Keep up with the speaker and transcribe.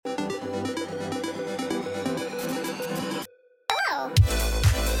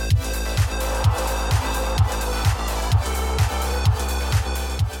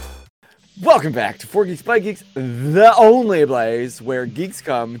Welcome back to 4 Geeks by Geeks, the only place where geeks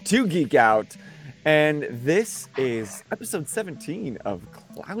come to geek out. And this is episode 17 of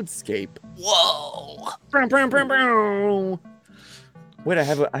Cloudscape. Whoa! Bow, bow, bow, bow. Wait, I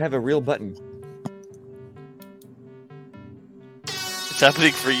have a real button. It's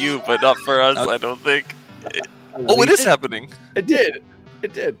happening for you, but not for us, I don't think. Oh, it is happening. It did.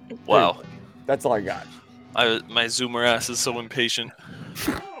 It did. Wow. That's all I got. My Zoomer ass is so impatient.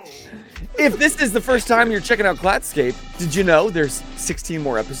 If this is the first time you're checking out Cloudscape, did you know there's 16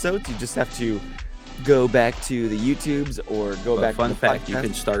 more episodes? You just have to go back to the YouTubes or go back fun to the fact, podcast. you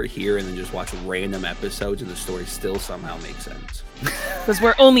can start here and then just watch random episodes and the story still somehow makes sense. Because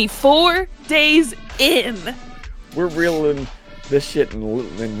we're only 4 days in. We're reeling this shit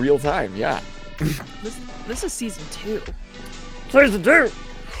in real time, yeah. This is season 2. Season 2!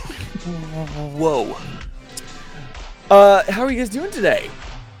 Whoa. How are you guys doing today?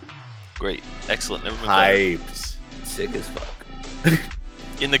 Great. Excellent. Never been better. Hyped. Sick as fuck.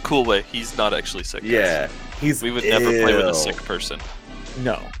 In the cool way. He's not actually sick. guys. Yeah, he's We would never play with a ill. sick person.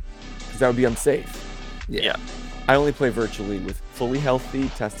 No, because that would be unsafe. Yeah. I only play virtually with fully healthy,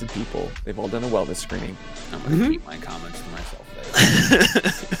 tested people. They've all done a wellness screening. I'm gonna keep my comments to myself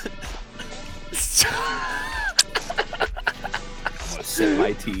there. I'm gonna sip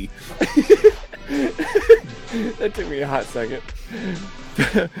my tea. That took me a hot second.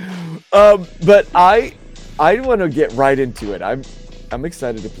 But I want to get right into it. I'm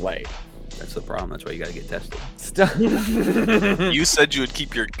excited to play. That's the problem. That's why you gotta get tested. Stop. You said you would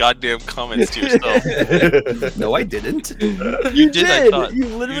keep your goddamn comments to yourself. No, I didn't. You did, I thought. You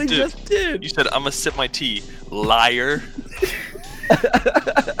literally You did. just did. You said, I'm gonna sip my tea. Liar.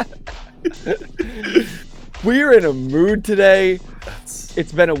 We're in a mood today.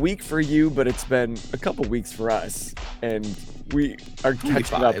 It's been a week for you, but it's been a couple weeks for us. And we are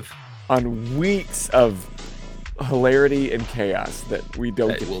catching up 5. on weeks of hilarity and chaos that we don't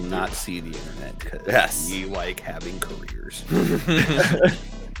That get will to not see the internet because Yes. we like having careers.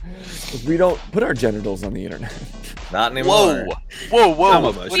 We don't put our genitals on the internet. Not anymore. Whoa. Whoa, Some whoa.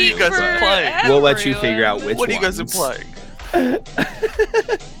 of us What are you do, guys but- implying? We'll let you figure out which What are you guys ones. implying?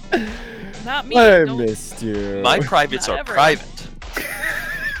 Not me. I Don't- missed you. My privates Not are ever. private.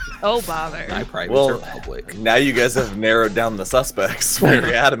 Oh, bother. My privates Well, are public. Now you guys have narrowed down the suspects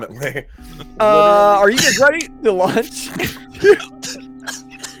very adamantly. Are you guys ready to launch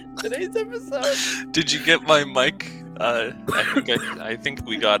today's episode? Did you get my mic? I think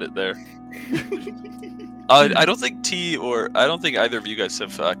we got it there. I don't think I don't think either of you guys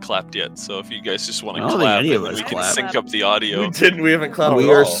have clapped yet. So if you guys just want I to don't think clap, any of and us we can clapped. sync up the audio. We haven't clapped We at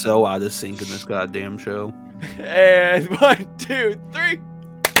are all. so out of sync in this goddamn show. And 1, 2, 3.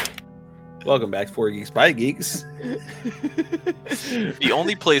 Welcome back to 4 Geeks by Geeks. The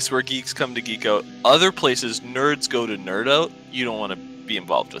only place where geeks come to geek out. Other places, nerds go to nerd out. You don't want to be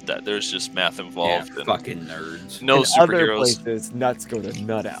involved with that. There's just math Yeah, involved. and fucking nerds. no In other superheroes. places, nuts go to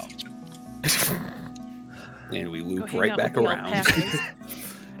nut out. And we Go loop hang right out back with the around. alpacas.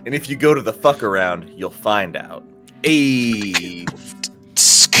 And if you go to the fuck around, you'll find out. Hey,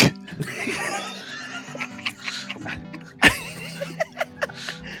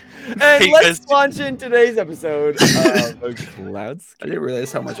 And Hey, let's guys. launch in today's episode of Cloudscape. I didn't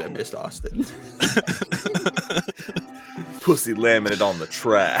realize how much I missed Austin. Pussy laminate on the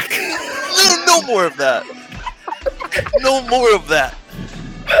track. No more of that. No more of that.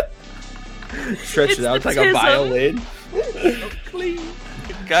 Stretch It's it out the like a tism. violin.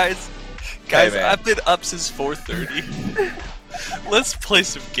 Guys, man. I've been up since 4:30. Let's play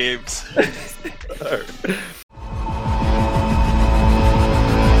some games.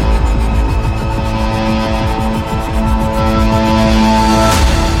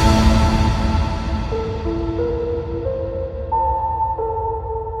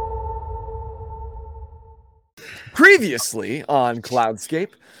 Previously on Cloudscape,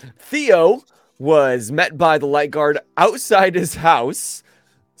 Theo was met by the light guard outside his house,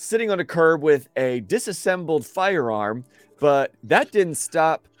 sitting on a curb with a disassembled firearm, but that didn't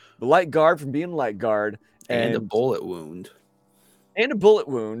stop the light guard from being light guard And a bullet wound. and a bullet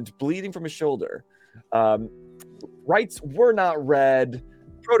wound bleeding from his shoulder. Rights were not read,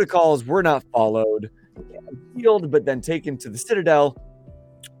 protocols were not followed, healed, but then taken to the Citadel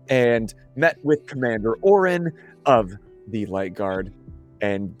and met with Commander Orin of the Light Guard.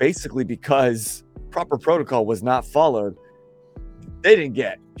 And basically, because proper protocol was not followed, they didn't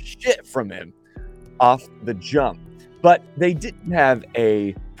get shit from him off the jump. But they didn't have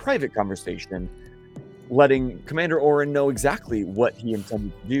a private conversation letting Commander Orin know exactly what he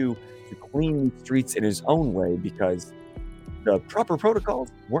intended to do to clean the streets in his own way, because the proper protocols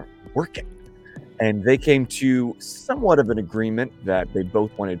weren't working. and they came to somewhat of an agreement that they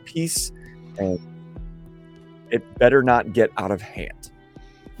both wanted peace, and it better not get out of hand.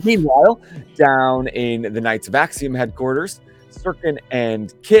 Meanwhile, down in the Knights of Axiom headquarters, Sirkin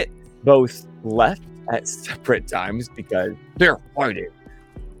and Kit both left at separate times because they're fighting.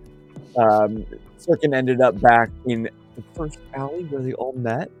 Sirkin ended up back in the first alley where they all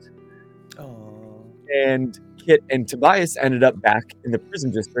met. And Kit and Tobias ended up back in the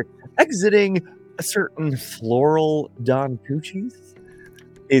prison district, exiting a certain Floral Don Cucci's.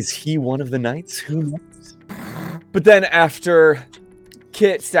 Is he one of the knights? Who knows? But then after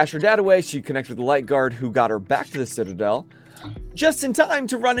Kit stashed her dad away, she connected with the light guard who got her back to the Citadel, just in time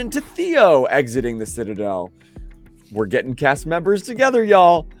to run into Theo exiting the Citadel. We're getting cast members together,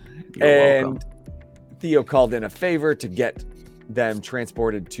 y'all. You're welcome. Theo called in a favor to get them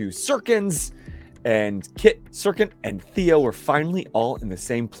transported to Sirkin's, and Kit, Sirkin, and Theo were finally all in the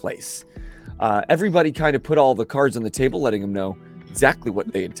same place. Everybody kind of put all the cards on the table, letting them know exactly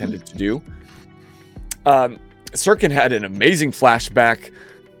what they intended to do. Sirkin had an amazing flashback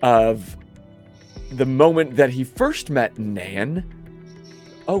of the moment that he first met Nan.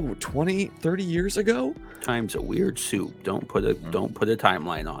 20, 30 years ago? Time's a weird soup. Don't put a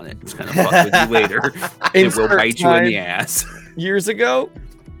timeline on it. It's gonna fuck with you later. It will bite you in the ass. Years ago?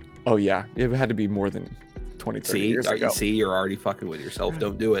 Oh yeah, it had to be more than 20, 30 years ago. See, you're already fucking with yourself.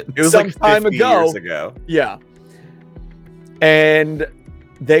 Don't do it. It was Some like time 50 ago. years ago. Yeah. And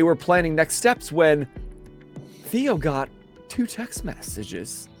they were planning next steps when Theo got 2 text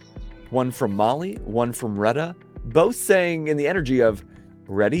messages. One from Molly, one from Retta, both saying in the energy of,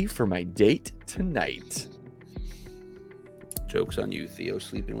 ready for my date tonight. Joke's on you, Theo,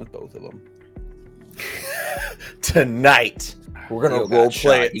 sleeping with both of them. Tonight. We're going Theo to role got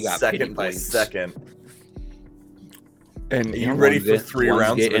play shot. He it got second pity by points. second. And Are you ready for 3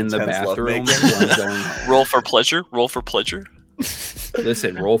 rounds get of in the intense bathroom? lovemaking? One's going home. Roll for pleasure. Roll for pleasure.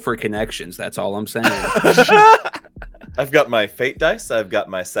 Listen, roll for connections. That's all I'm saying. I've got my fate dice, I've got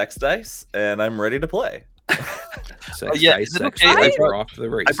my sex dice, and I'm ready to play. Sex Yeah, dice, is it sex okay? dice I are off the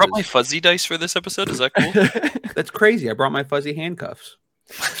races. I brought my fuzzy dice for this episode. Is that cool? That's crazy. I brought my fuzzy handcuffs.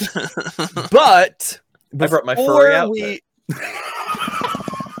 But I brought my before furry outfit.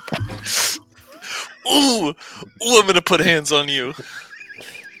 Ooh, I'm gonna put hands on you.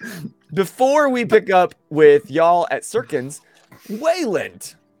 Before we pick up with y'all at Sirkin's,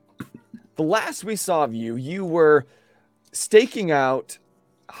 Wayland, the last we saw of you, you were staking out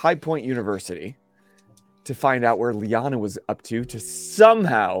High Point University to find out where Liana was up to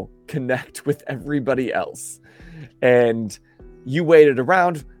somehow connect with everybody else. And you waited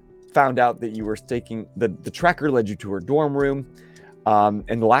around, found out that you were staking, the tracker led you to her dorm room.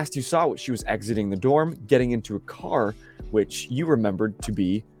 And the last you saw, she was exiting the dorm, getting into a car, which you remembered to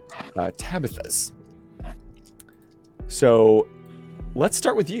be Tabitha's. So let's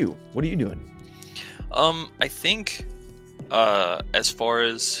start with you. What are you doing? I think, as far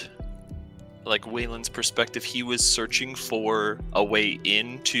as like Wayland's perspective, he was searching for a way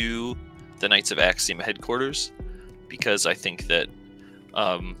into the Knights of Axiom headquarters, because I think that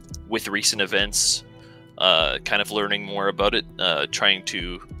with recent events, kind of learning more about it, trying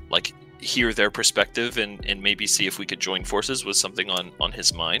to like hear their perspective and maybe see if we could join forces was something on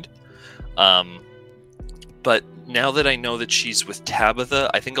his mind. But now that I know that she's with Tabitha,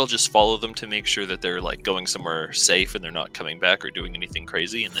 I think I'll just follow them to make sure that they're like going somewhere safe and they're not coming back or doing anything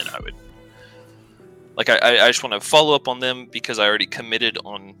crazy. And then I would like, I just want to follow up on them because I already committed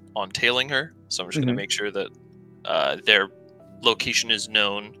on tailing her. So I'm just going to make sure that their location is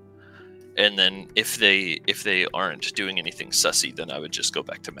known. And then if they aren't doing anything sussy, then I would just go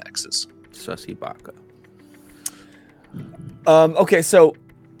back to Max's. Sussy Baka. Okay, so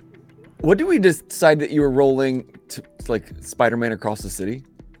what did we decide that you were rolling to, like Spider-Man across the city?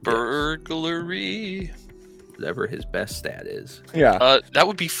 Burglary. Whatever his best stat is. Yeah. That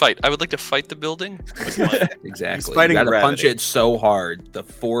would be fight. I would like to fight the building. With my... Exactly. fighting You gotta punch gravity. it so hard. The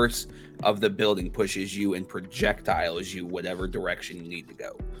force of the building pushes you and projectiles you whatever direction you need to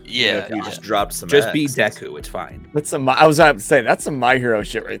go. Yeah. You just dropped some Just be X. Deku. It's fine. That's some. I was about to say that's some My Hero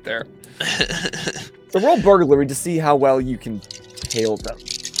shit right there. So roll burglary to see how well you can tail them.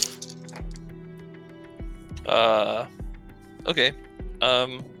 Okay.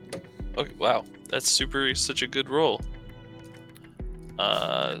 Okay. Wow. That's such a good roll.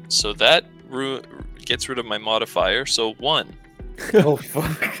 So that gets rid of my modifier. So 1. Oh,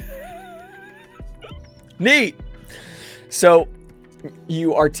 fuck. Neat. So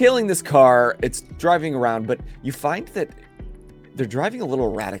you are tailing this car. It's driving around, but you find that they're driving a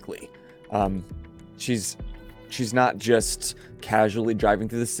little erratically. She's She's not just casually driving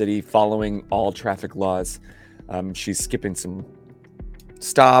through the city, following all traffic laws. She's skipping some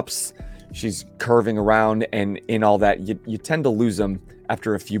stops. She's curving around, and in all that, you tend to lose them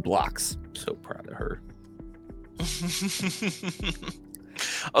after a few blocks. So proud of her.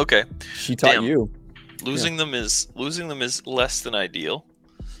 Okay. She taught you. Losing them is less than ideal.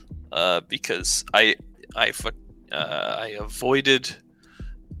 Because I avoided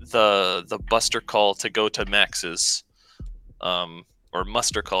the buster call to go to Max's, or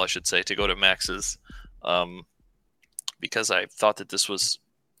muster call, I should say, to go to Max's, because I thought that this was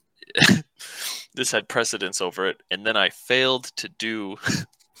this had precedence over it, and then I failed to do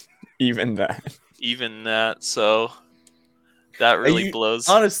even that. So that really blows.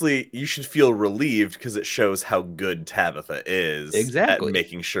 Honestly, you should feel relieved because it shows how good Tabitha is Exactly. at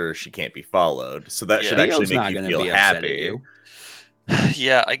making sure she can't be followed. So that Yeah. should actually Theo's not make you gonna feel be upset at happy. you.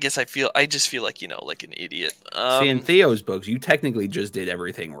 Yeah, I guess I just feel like, like an idiot. See, in Theo's books, you technically just did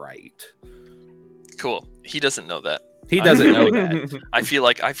everything right. Cool. He doesn't know that. He doesn't know that. I feel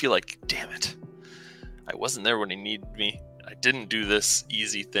like, damn it. I wasn't there when he needed me. I didn't do this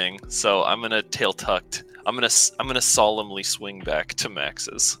easy thing. So I'm gonna tail tucked. I'm gonna solemnly swing back to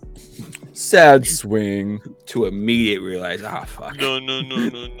Max's. Sad swing. To immediately realize, fuck. No. Wait.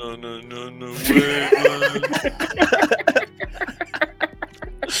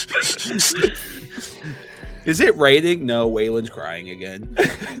 Is it raining? No, Waylon's crying again.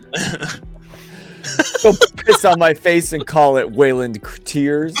 Go piss on my face and call it Wayland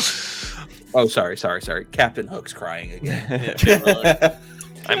Tears. Oh, sorry. Captain Hook's crying again.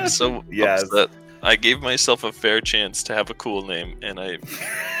 I'm so upset. I gave myself a fair chance to have a cool name, and I...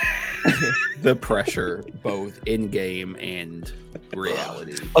 The pressure, both in-game and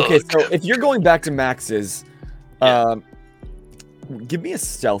reality. Okay, so if you're going back to Max's, give me a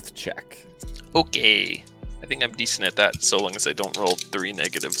stealth check. Okay. I think I'm decent at that, so long as I don't roll 3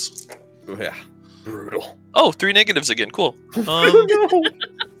 negatives. Yeah, brutal. Oh, 3 negatives again. Cool.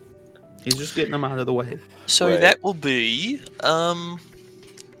 He's just getting them out of the way. So Right. that will be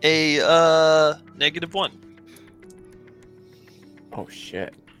a -1. Oh,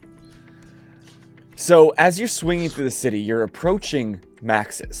 shit. So as you're swinging through the city, you're approaching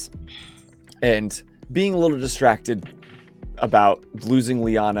Max's and being a little distracted about losing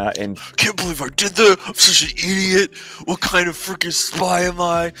Liana and... Can't believe I did that. I'm such an idiot. What kind of freaking spy am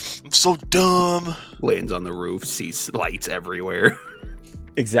I? I'm so dumb. Lands on the roof, sees lights everywhere.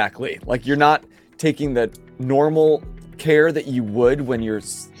 Exactly. Like, you're not taking the normal care that you would when you're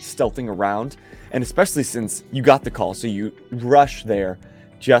stealthing around. And especially since you got the call, so you rush there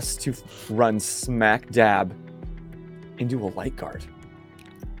just to run smack dab into a light guard.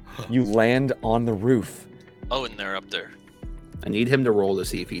 You land on the roof. Oh, and they're up there. I need him to roll to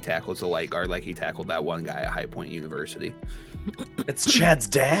see if he tackles the light guard like he tackled that one guy at High Point University. It's Chad's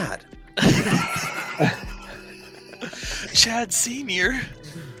dad. Chad Senior.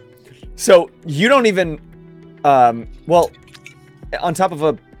 So you don't even, well, on top of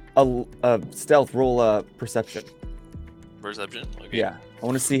a stealth, roll a perception. Perception. Okay. Yeah, I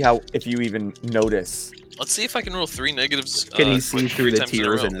want to see if you even notice. Let's see if I can roll 3 negatives. Can he see like through 3 the times in a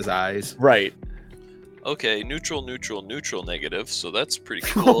tears row. in his eyes? Right. Okay, neutral, negative. So that's pretty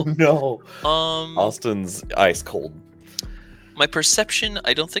Oh cool. no. Um, Austin's ice cold. my perception.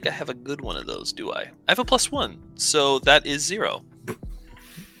 I don't think I have a good one of those, do I? I have a +1, so that is 0. All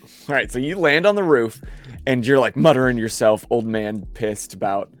right, so you land on the roof, and you're like muttering to yourself, old man pissed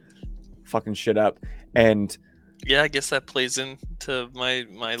about fucking shit up, and Yeah, I guess that plays into my See,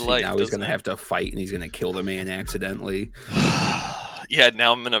 life. now he's doesn't gonna it? have to fight, and he's gonna kill the man accidentally. Yeah,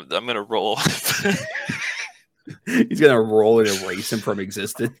 now I'm gonna roll. He's gonna roll and erase him from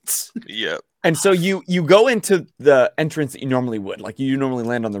existence. Yeah. And so you go into the entrance that you normally would. Like, you normally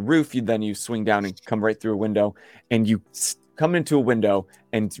land on the roof, then you swing down and come right through a window, and you come into a window,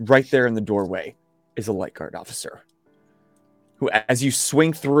 and right there in the doorway is a light guard officer who, as you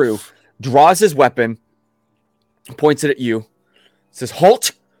swing through, draws his weapon, points it at you, says,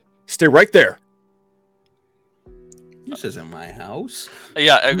 "Halt! Stay right there." This isn't my house.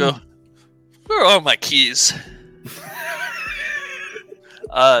 Yeah, I go, where are my keys?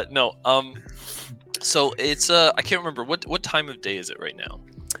 No, so it's, I can't remember, what time of day is it right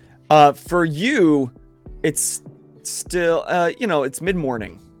now? For you, it's still, it's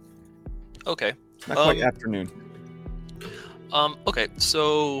mid-morning, Okay. not quite afternoon. Okay,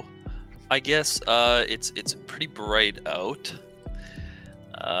 so I guess, it's pretty bright out.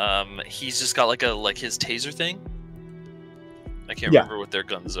 He's just got like his taser thing. I can't remember what their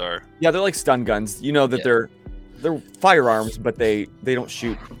guns are. Yeah, they're like stun guns. You know that Yeah. they're firearms, but they don't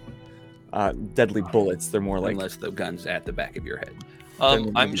shoot deadly bullets. They're more like Unless the gun's at the back of your head.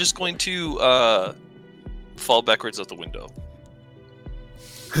 I'm just going to fall backwards out the window.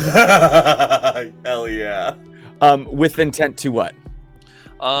 Hell yeah. with intent to what?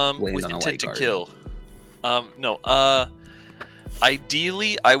 Land With on a intent light to guard. kill. No.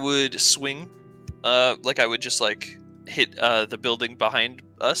 Ideally, I would swing. Like I would just like hit the building behind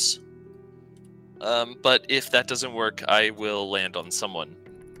us. But if that doesn't work, I will land on someone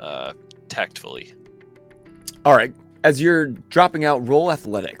tactfully. All right. As you're dropping out, roll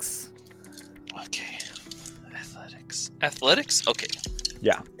athletics. Okay. Athletics? Okay.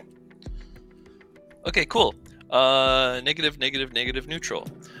 Yeah. Okay, cool. Negative, neutral.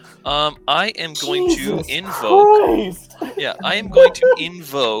 I am going to invoke. Yeah, I am going to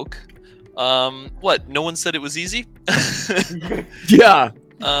invoke. What? No one said it was easy? Yeah.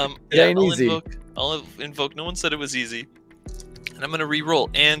 Yeah, ain't easy. I'll invoke. No one said it was easy. And I'm gonna re-roll.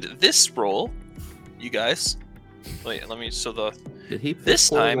 And this roll, you guys. Wait, let me. So Did he this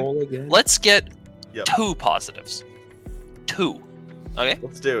full time, roll again? let's get Yep. 2 positives. 2. Okay,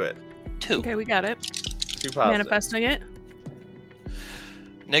 Let's do it. 2. Okay, we got it. 2 positive. Manifesting it.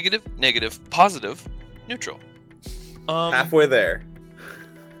 Negative, positive, neutral. Halfway there.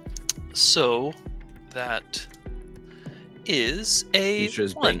 So that is a He's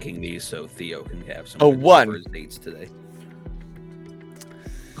just 1. banking these so Theo can have some A good 1. for his dates today.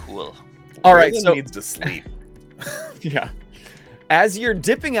 Cool. All right. Wayland So needs to sleep. yeah. As you're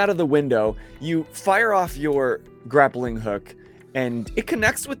dipping out of the window, you fire off your grappling hook, and it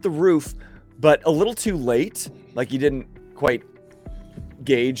connects with the roof, but a little too late. Like you didn't quite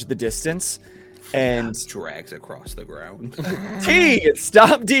gauge the distance. And Drags across the ground. T,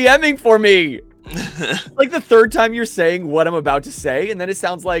 stop DMing for me. Like the third time you're saying what I'm about to say, and then it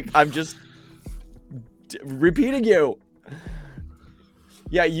sounds like I'm just repeating you.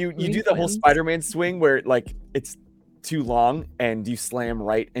 Yeah, you do the whole Spider-Man swing where like it's too long and you slam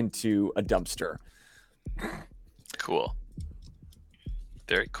right into a dumpster. Cool.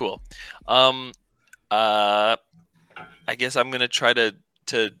 Very cool. I guess I'm gonna try to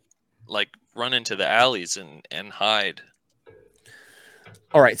like run into the alleys and hide.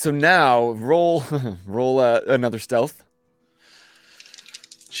 All right, so now roll another stealth.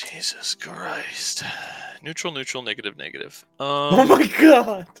 Jesus Christ. Neutral, negative. Oh my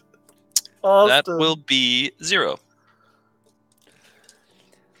god. That Austin. will be 0.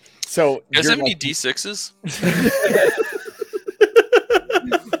 So You guys you're have any like- D6s?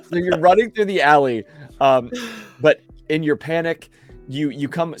 so you're running through the alley, but in your panic, you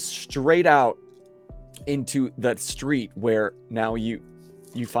come straight out into the street where now you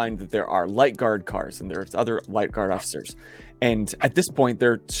find that there are light guard cars and there's other light guard officers. And at this point,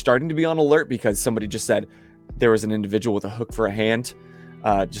 they're starting to be on alert because somebody just said there was an individual with a hook for a hand,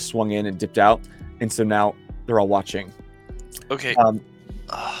 just swung in and dipped out. And so now they're all watching. Okay.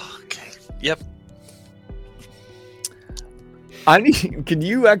 Okay. Yep. Can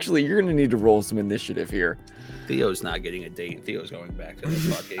you actually, you're going to need to roll some initiative here. Theo's not getting a date. Theo's going back to the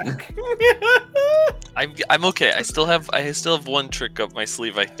fucking. I'm okay. I still have one trick up my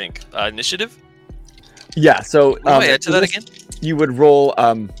sleeve, I think. Initiative? Yeah. So What do I add to that again? You would roll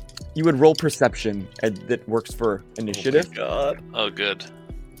perception, and that works for initiative. Oh my god. Oh, good.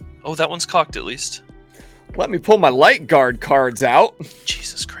 Oh, that one's cocked at least. Let me pull my light guard cards out.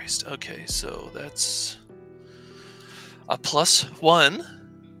 Jesus Christ. Okay, so that's a +1.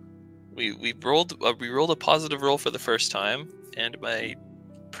 We rolled a positive roll for the first time, and my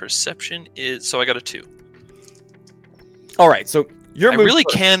perception is so I got a 2. All right, so I really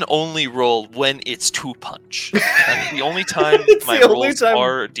can only roll when it's 2 punch. That's the only time It's my the only rolls time-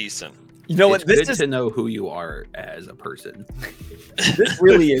 are decent. You know It's what? This good is to know who you are as a person. this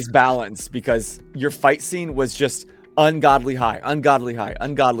really is balance because your fight scene was just ungodly high.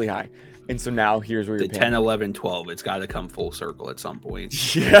 And so now here's where The you're 10, 11, 12, it's got to come full circle at some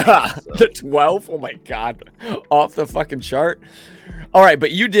point. Yeah, the 12. Oh my god, off the fucking chart. All right,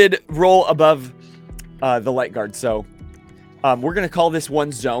 but you did roll above the light guard, so we're gonna call this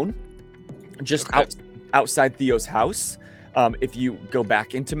one zone, just Okay. outside Theo's house. If you go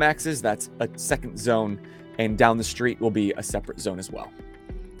back into Max's, that's a second zone, and down the street will be a separate zone as well.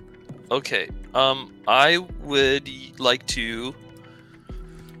 Okay. I would like to.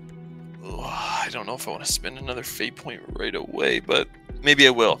 Oh, I don't know if I want to spend another fate point right away, but maybe I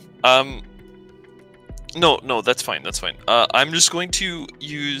will. No, that's fine. That's fine. I'm just going to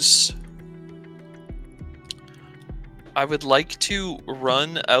use. I would like to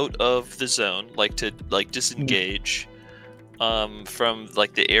run out of the zone, like to disengage, from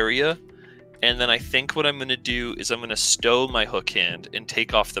like the area, And then I think what I'm going to do is I'm going to stow my hook hand and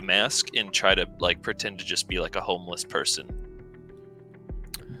take off the mask and try to like pretend to just be like a homeless person.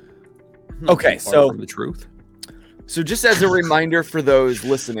 Okay, so the truth. So just as a reminder for those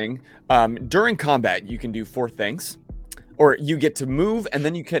listening, during combat, you can do 4 things, or you get to move, and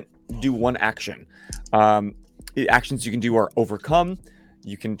then you can do 1 action. The actions you can do are overcome.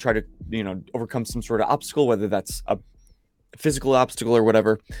 You can try to, overcome some sort of obstacle, whether that's a physical obstacle or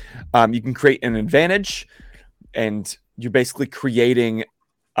whatever. You can create an advantage, and you're basically creating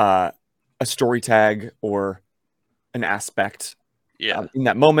a story tag or an aspect in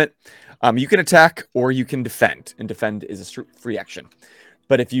that moment. You can attack or you can defend, and defend is a free action.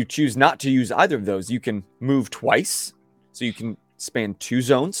 But if you choose not to use either of those, you can move twice, so you can span 2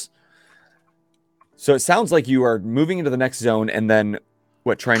 zones. So it sounds like you are moving into the next zone, and then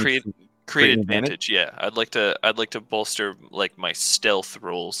trying to create advantage. Yeah, I'd like to bolster like my stealth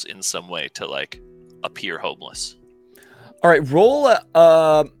rolls in some way to like appear homeless. All right, roll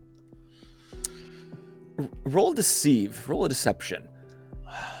deceive, roll a deception.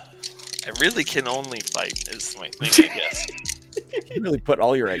 I really can only fight, is my thing, I guess. You really put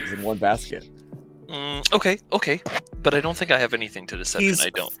all your eggs in one basket. Okay, but I don't think I have anything to deception. He's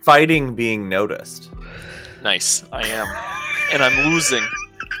I don't. fighting being noticed. Nice, I am, and I'm losing.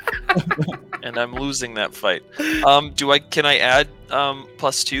 And I'm losing that fight. Can I add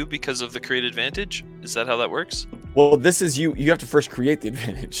 +2 because of the create advantage? Is that how that works? Well, this is you have to first create the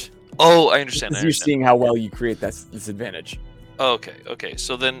advantage. Oh, I understand. You're seeing how well you create this advantage. Okay.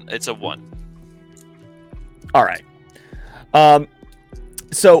 So then it's a 1. All right.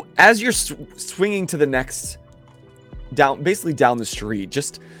 So as you're swinging to the next basically down the street,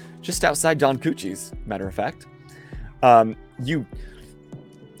 just outside Don Cucci's, matter of fact, you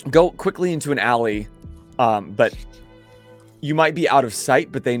go quickly into an alley, but you might be out of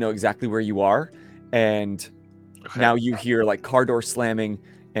sight, but they know exactly where you are, and now you hear like car door slamming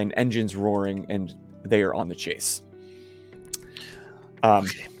and engines roaring, and they are on the chase.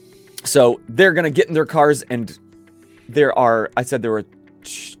 So they're gonna get in their cars, and there were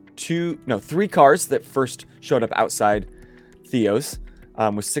 3 cars that first showed up outside Theo's,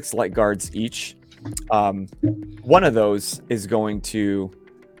 with 6 light guards each. One of those is going to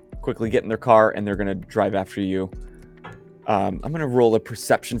quickly get in their car, and they're going to drive after you. I'm going to roll a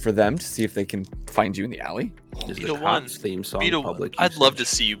perception for them to see if they can find you in the alley. Beat a 1. Theme song. I'd love to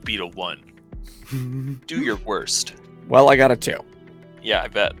see you beat a 1. Do your worst. Well, I got a 2. Yeah, I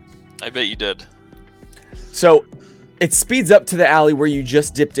bet you did. So it speeds up to the alley where you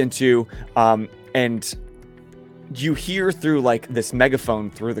just dipped into, and you hear through like this megaphone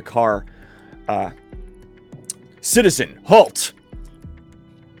through the car, "Citizen, halt!"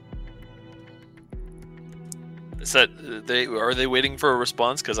 Is that are they waiting for a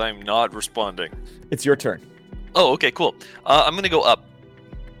response? Because I'm not responding. It's your turn. Oh, okay, cool. I'm gonna go up.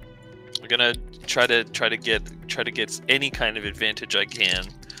 I'm gonna try to get any kind of advantage I can.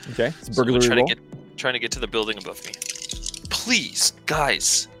 Okay, it's a burglary roll. Trying to get to the building above me. Please,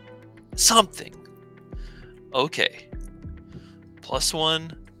 guys, something. Okay.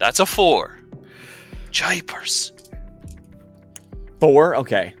 +1. That's a 4. Jipers. 4.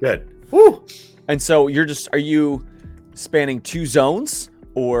 Okay. Good. Woo. And so are you spanning 2 zones,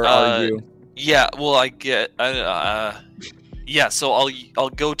 or are you? Yeah. Well, I get. Yeah. So I'll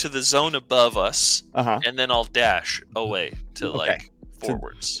go to the zone above us, and then I'll dash away to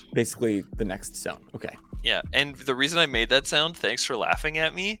forwards. Basically, the next zone. Okay. Yeah, and the reason I made that sound, thanks for laughing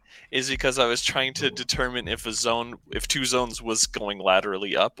at me, is because I was trying to determine if 2 zones was going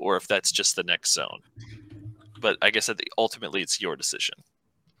laterally up, or if that's just the next zone. But I guess ultimately it's your decision.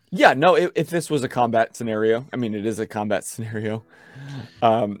 Yeah, no, if this was a combat scenario, I mean, it is a combat scenario.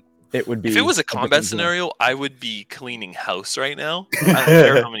 It would be. If it was a combat scenario, I would be cleaning house right now. I don't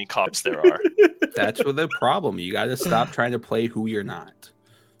care how many cops there are. That's the problem. You got to stop trying to play who you're not.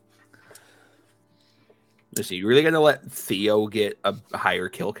 Listen, you really going to let Theo get a higher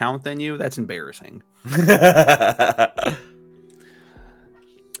kill count than you? That's embarrassing.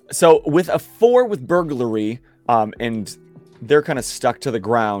 So with a 4 with burglary, and they're kind of stuck to the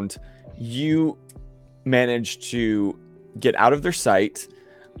ground, you manage to get out of their sight.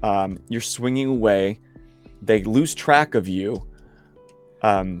 You're swinging away. They lose track of you.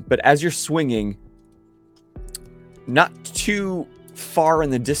 But as you're swinging, not too far in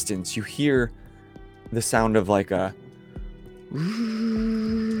the distance, you hear the sound of like a, and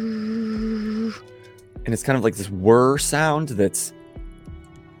it's kind of like this whir sound that's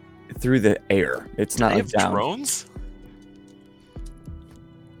through the air. It's not like down. Drones?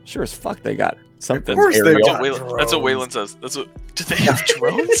 Sure as fuck they got something. Of course they got That's what Waylon says. Do they have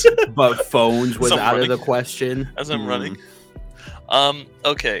drones? But phones was So I'm out running. of the question. As I'm running.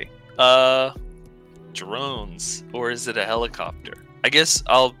 Okay. Drones, or is it a helicopter? I guess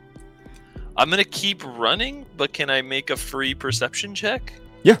I'm gonna keep running, but can I make a free perception check?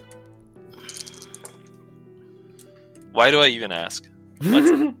 Yeah. Why do I even ask?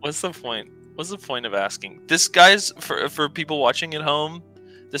 What's the point? What's the point of asking? This guy's for people watching at home.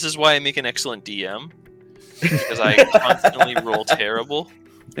 This is why I make an excellent DM, because I constantly roll terrible.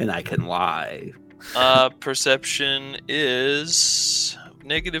 And I can lie. Perception is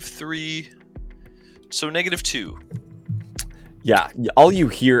 -3, so -2. Yeah, all you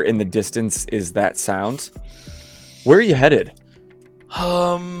hear in the distance is that sound. Where are you headed?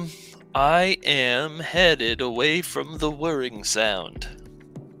 I am headed away from the whirring sound.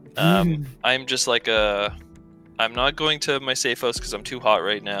 I'm just like I'm not going to my safe house because I'm too hot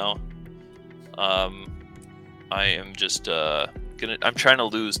right now. I am just I'm trying to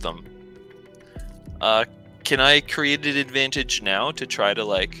lose them. Can I create an advantage now to try to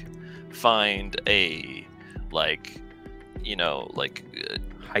like find a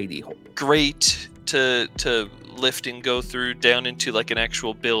Hidey hole. great to lift and go through down into like an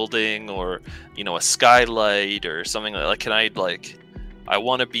actual building, or a skylight or something like can I I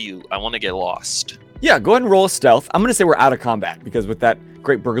want to get lost. Yeah, go ahead and roll a stealth. I'm going to say we're out of combat because with that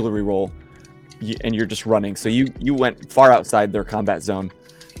great burglary roll, and you're just running. So you went far outside their combat zone.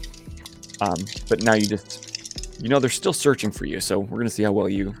 But now you just, they're still searching for you. So we're going to see how well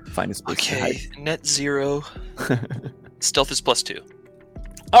you find a space to hide. Okay, net 0. Stealth is +2.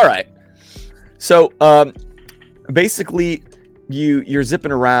 All right. So basically, you're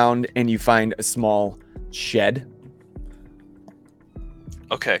zipping around and you find a small shed.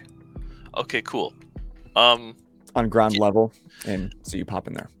 Okay, cool. On ground level, and so you pop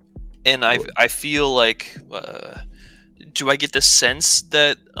in there. And I feel like, do I get the sense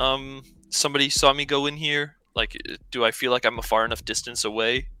that somebody saw me go in here? Like, do I feel like I'm a far enough distance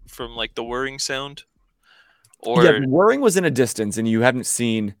away from like the whirring sound? Or yeah, the whirring was in a distance, and you haven't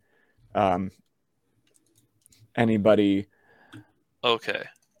seen anybody. Okay,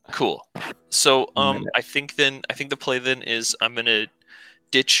 cool. So I think the play then is I'm gonna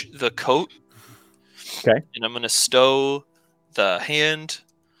ditch the coat. Okay. And I'm gonna stow the hand,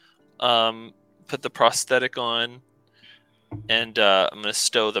 put the prosthetic on, and I'm gonna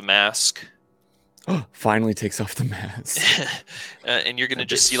stow the mask. Finally takes off the mask. And you're gonna A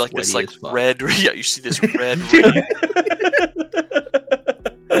just bit see like this sweaty like as fuck. red. Yeah, you see this red ring.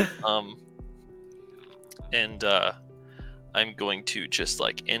 And I'm going to just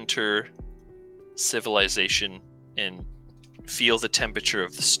like enter civilization and feel the temperature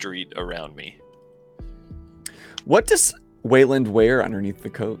of the street around me. What does Wayland wear underneath the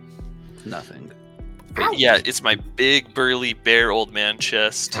coat? Nothing. Yeah, it's my big burly bear old man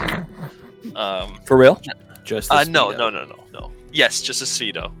chest. For real? Just the No. Speedo. Yes, just a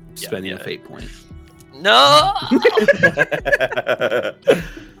Speedo. Spending a fate point. No.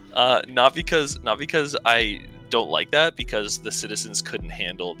 Not because I don't like that, because the citizens couldn't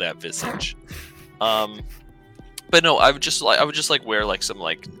handle that visage. But no, I would just like wear like some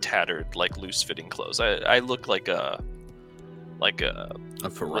like tattered like loose fitting clothes. I look like a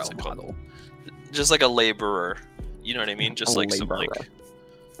Pharrell what's it called? model. Just like a laborer. You know what I mean? Just A like laborer.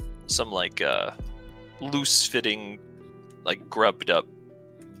 some loose fitting, like grubbed up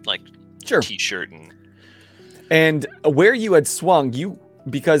like Sure. t-shirt And where you had swung,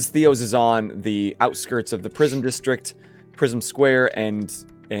 because Theo's is on the outskirts of the Prism District, Prism Square, and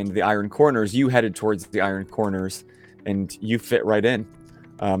the Iron Corners, you headed towards the Iron Corners, and you fit right in.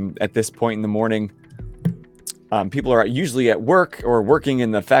 At this point in the morning, people are usually at work or working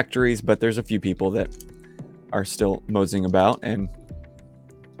in the factories, but there's a few people that are still moseying about, and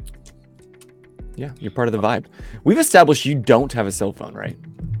yeah, you're part of the vibe. We've established you don't have a cell phone, right?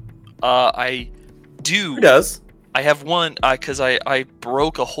 I do. Who does? I have one because I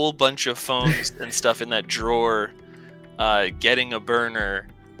broke a whole bunch of phones and stuff in that drawer, getting a burner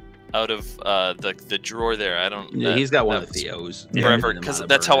out of the drawer there. I don't. Yeah, he's got one of Theo's. Forever, because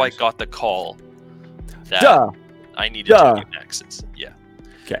that's how I got the call. That Duh. I needed Duh. to get access. Yeah.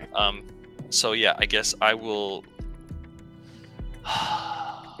 Okay. So yeah, I guess I will.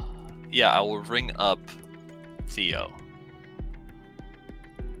 Yeah, I will ring up Theo.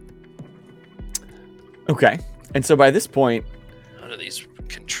 Okay. And so by this point, How do these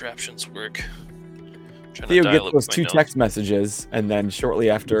contraptions work? I'm trying to Theo dial gets up those my 2 notes. text messages, and then shortly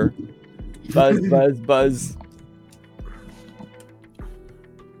after, buzz, buzz, buzz.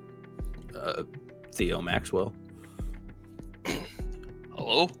 Theo Maxwell.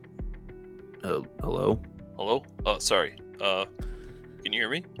 Hello? Hello. Hello? Oh, sorry. Can you hear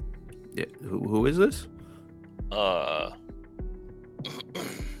me? Yeah. Who is this?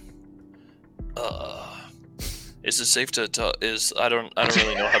 Is it safe to talk? I don't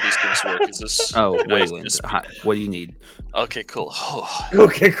really know how these things work. Is this? Oh, can I Wayland. just- Hi, what do you need? Okay, cool. Oh,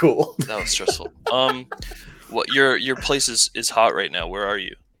 Okay, cool. that was stressful. What your place is hot right now? Where are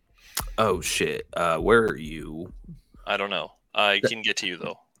you? Oh shit. Where are you? I don't know. I can get to you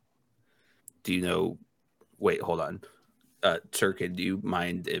though. Do you know? Wait, hold on. Turkin, do you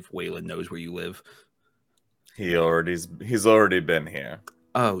mind if Wayland knows where you live? He's already been here.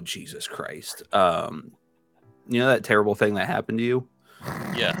 Oh Jesus Christ. You know that terrible thing that happened to you?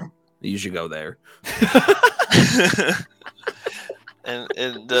 Yeah. You should go there. and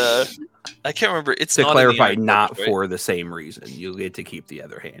I can't remember. It's To not in the clarify, Iron not Quarters, right? for the same reason. You'll get to keep the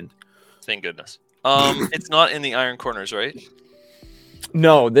other hand. Thank goodness. It's not in the Iron Corners, right?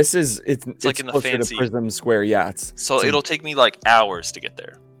 No, it's like in the closer fancy- to Prism Square. Yeah, So it'll take me like hours to get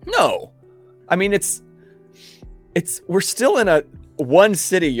there. no. I mean, we're still in one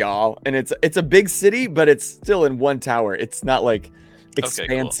city, y'all, and it's a big city, but it's still in one tower. It's not like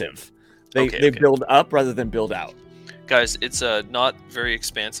expansive. Okay, They build up rather than build out. Guys, it's not very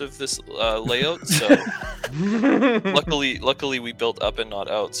expansive, this layout. So luckily we built up and not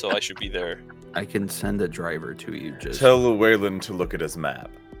out. So I should be there. I can send a driver to you. Just Tell Wayland to look at his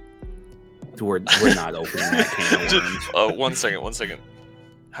map. we're not opening that can of worms. 1 second.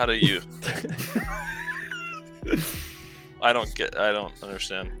 How do you? I don't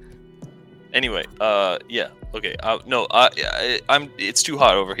understand. Anyway, yeah, okay. No, it's too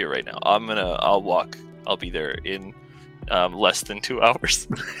hot over here right now. I'll walk. I'll be there in less than 2 hours.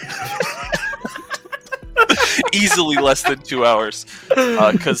 Easily less than 2 hours,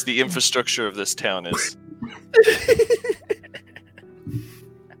 because the infrastructure of this town is.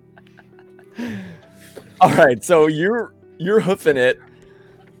 All right, so you're hoofing it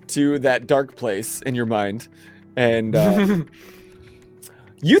to that dark place in your mind, and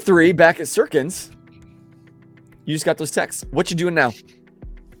you three back at Sirkin's. You just got those texts. What you doing now?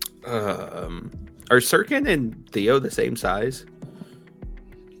 Are Sirkin and Theo the same size?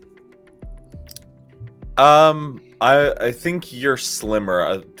 I think you're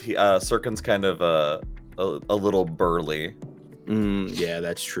slimmer. Sirkin's kind of a little burly. Yeah,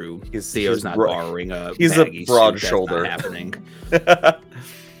 that's true. He's Theo's not borrowing a. He's a baggy broad suit. That's shoulder. not happening.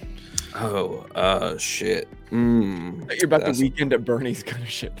 Shit. You're about to weekend at Bernie's kind of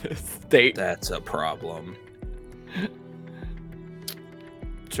shit state. That's a problem.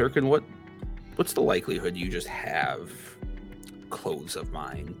 Sirkin, what's the likelihood you just have clothes of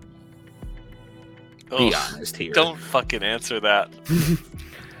mine? Be honest here. Don't fucking answer that.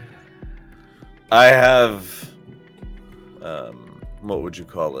 I have, what would you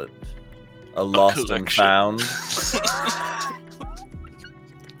call it? A lost and collection. found.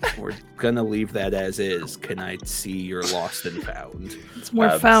 We're gonna leave that as is. Can I see your lost and found? It's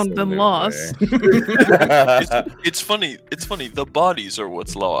more found than lost. It's funny. The bodies are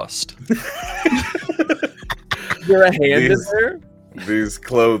what's lost. Is there a hand in there? These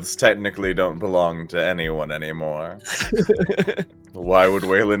clothes technically don't belong to anyone anymore. Why would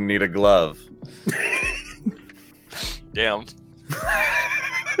Wayland need a glove? Damn.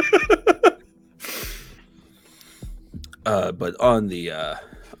 But on the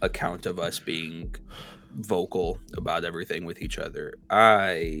account of us being vocal about everything with each other,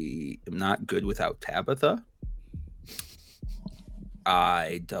 I am not good without Tabitha.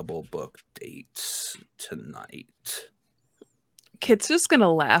 I double booked dates tonight. Kit's just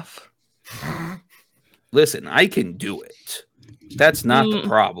gonna laugh. Listen, I can do it. That's not the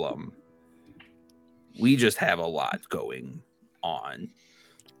problem. We just have a lot going on.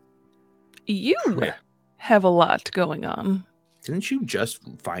 You have a lot going on. Didn't you just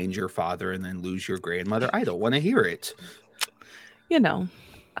find your father and then lose your grandmother? I don't want to hear it. You know.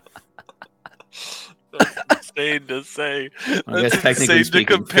 That's insane to say. I guess That's technically insane to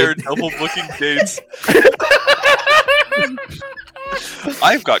speaking, compare Kit- double booking dates.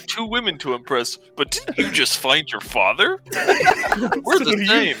 I've got 2 women to impress, but didn't you just find your father? We're the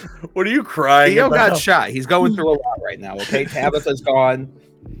same. What are you crying Theo about? got shot. He's going through a lot right now, okay? Tabitha's gone.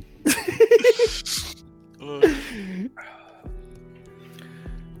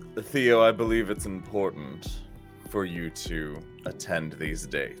 Theo, I believe it's important for you to attend these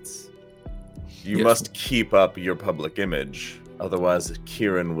dates. You Yes. must keep up your public image, otherwise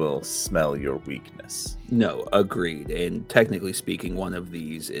Kieran will smell your weakness. No, agreed. And technically speaking, one of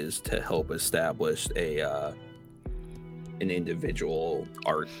these is to help establish an individual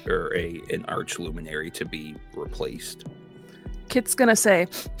art or an arch luminary to be replaced. Kit's gonna say,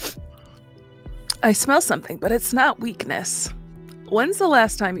 I smell something, but it's not weakness. When's the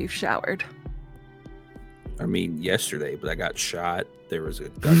last time you've showered? I mean, yesterday, but I got shot. There was a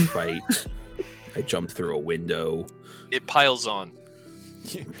gunfight. I jumped through a window. It piles on.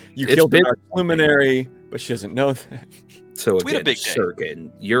 You It's killed been- our luminary, but she doesn't know that. So We had a again, big day.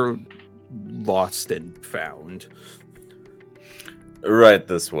 Sirkin, you're lost and found. Right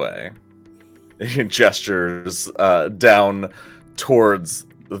this way. He gestures down towards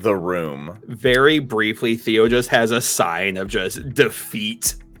the room. Very briefly, Theo just has a sign of just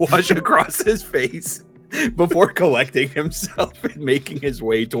defeat wash across his face before collecting himself and making his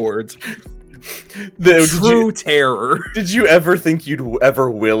way towards true terror. Did you ever think you'd ever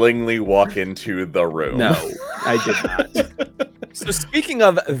willingly walk into the room? No, I did not. So speaking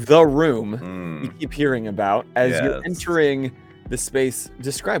of the room, Hmm. you keep hearing about as you're Yes. entering the space.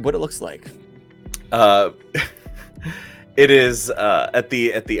 Describe what it looks like. It is at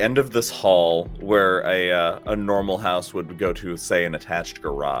the end of this hall where a normal house would go to, say, an attached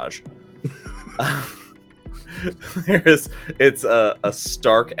garage. It's a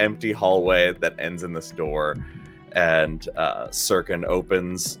stark, empty hallway that ends in this door, and Sirkin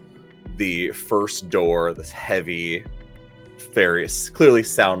opens the first door, this heavy, very clearly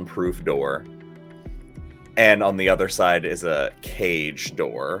soundproof door, and on the other side is a cage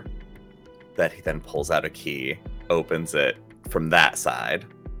door that he then pulls out a key, opens it from that side.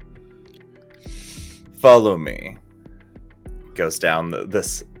 Follow me. Goes down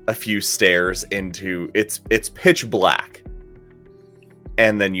a few stairs into it's pitch black,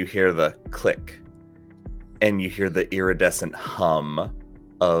 and then you hear the click, and you hear the iridescent hum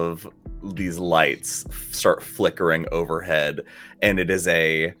of these lights start flickering overhead, and it is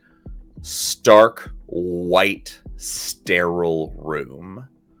a stark white sterile room.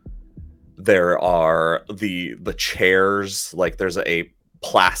 There are the chairs, like there's a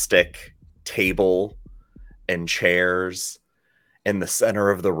plastic table and chairs in the center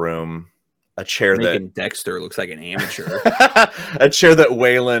of the room. A chair Making Dexter looks like an amateur. a chair that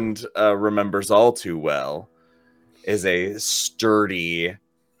Wayland remembers all too well is a sturdy,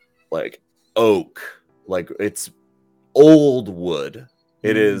 like oak, like it's old wood.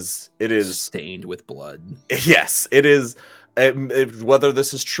 It is Stained with blood. Yes, it is. Whether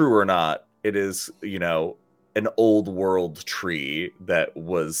this is true or not, it is, an old world tree that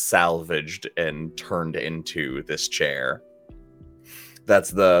was salvaged and turned into this chair.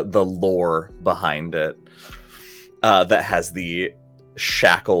 That's the lore behind it. That has the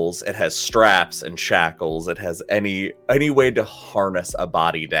shackles. It has straps and shackles. It has any way to harness a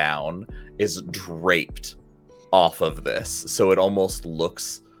body down is draped off of this. So it almost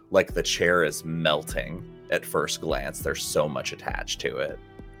looks like the chair is melting at first glance. There's so much attached to it.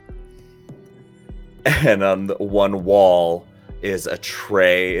 And on the one wall is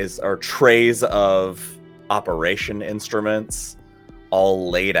trays of operation instruments all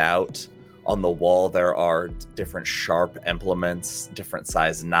laid out. On the wall there are different sharp implements, different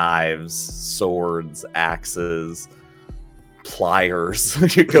size knives, swords, axes, pliers.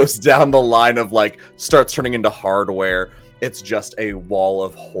 It goes down the line of starts turning into hardware. It's just a wall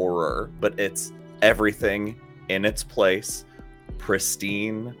of horror, but it's everything in its place,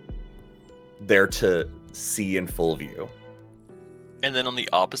 pristine, there to see in full view. And then on the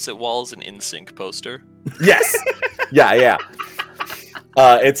opposite wall is an NSYNC poster. Yes. Yeah.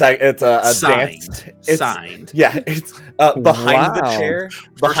 It's a Signed. dance. Signed. Yeah, it's behind the Wow. chair.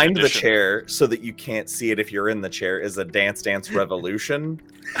 Behind the edition. chair, so that you can't see it if you're in the chair, is a Dance Dance Revolution.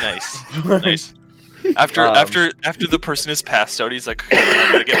 Nice, nice. After the person is passed out, he's like,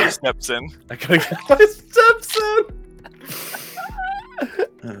 "I'm gonna get my steps in." I gotta get my steps in.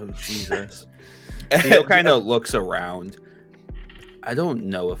 Oh, Jesus. Theo kind of looks around. I don't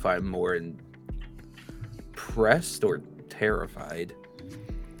know if I'm more impressed or terrified.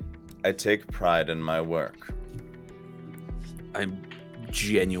 I take pride in my work. I'm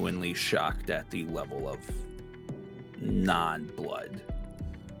genuinely shocked at the level of non-blood.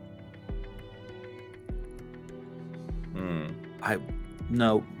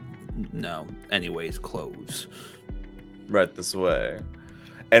 No. Anyways, close. Right this way.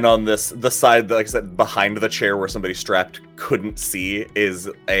 And on the side, like I said, behind the chair where somebody strapped couldn't see, is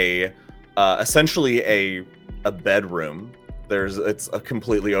essentially a bedroom. It's a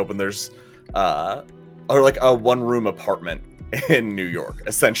completely open. There's or like a one-room apartment in New York,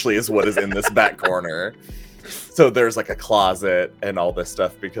 essentially, is what is in this back corner. So there's like a closet and all this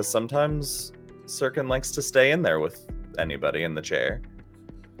stuff, because sometimes Sirkin likes to stay in there with anybody in the chair.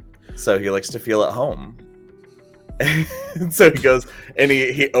 So he likes to feel at home. And so he goes and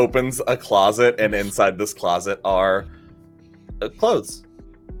he opens a closet, and inside this closet are clothes.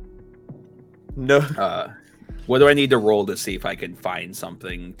 No. What do I need to roll to see if I can find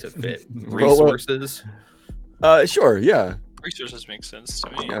something to fit? Roll a- Resources? Sure, yeah. Resources make sense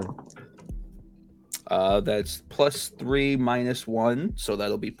to me. Yeah. That's +3 -1, so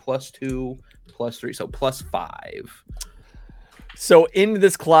that'll be +2 +3, so +5. So in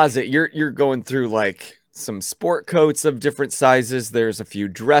this closet, you're going through like some sport coats of different sizes. There's a few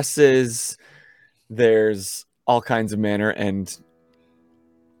dresses. There's all kinds of manner. And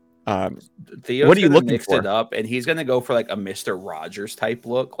Theo's what are you gonna looking mix for? it up, and he's gonna go for like a Mr. Rogers type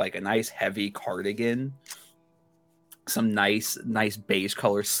look, like a nice heavy cardigan, some nice beige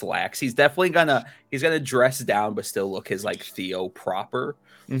color slacks. He's gonna dress down, but still look his like Theo proper,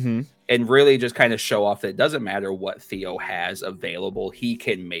 Mm-hmm. and really just kind of show off that it doesn't matter what Theo has available, he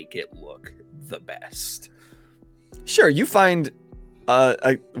can make it look the best. Sure, you find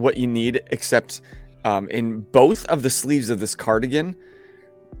what you need, except in both of the sleeves of this cardigan,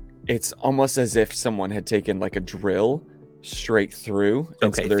 it's almost as if someone had taken like a drill straight through.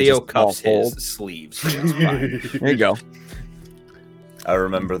 And Okay, so there's Theo just small cuffs his holes. sleeves. So it's fine. There you go. I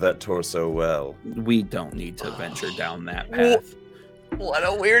remember that torso well. We don't need to venture down that path. What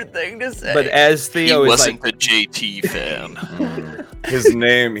a weird thing to say. But as He Theo is wasn't like, the JT fan. His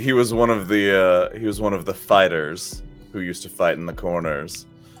name, he was one of the fighters who used to fight in the corners.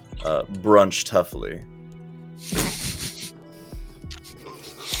 Brunch Toughly.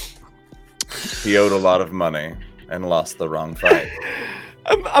 He owed a lot of money and lost the wrong fight.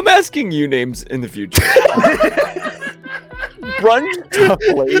 I'm asking you names in the future. Brunch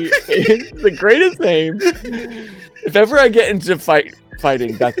Toughly is the greatest name. If ever I get into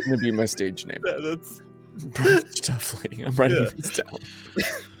fighting, that's going to be my stage name. That's Brunch Toughly. I'm writing this down.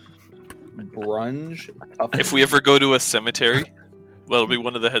 Brunch. If we ever go to a cemetery, that'll be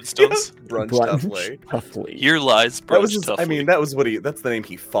one of the headstones. Brunch Toughly. Toughly. Here lies That Brunch was his, Toughly. I mean, that's the name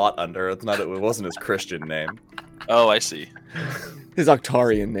he fought under. It's not. It wasn't his Christian name. Oh, I see. His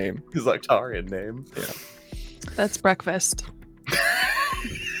Octarian name. His Octarian name. That's breakfast.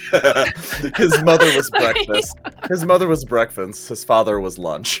 His mother was breakfast. His mother was breakfast. His father was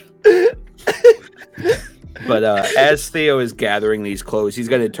lunch. But as Theo is gathering these clothes, he's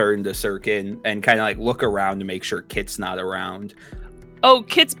going to turn to Sirkin and kind of like look around to make sure Kit's not around. Oh,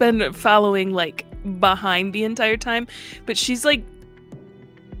 Kit's been following like behind the entire time, but she's like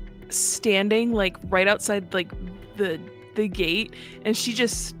standing like right outside like the gate, and she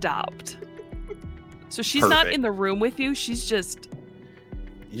just stopped. So she's not Perfect. in the room with you. She's just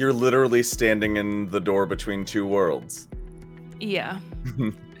You're literally standing in the door between two worlds. yeah.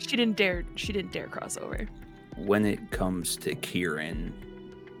 She didn't dare cross over. When it comes to Kieran,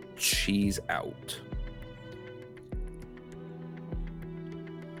 she's out.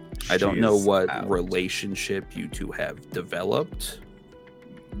 I don't know She's what out. relationship you two have developed.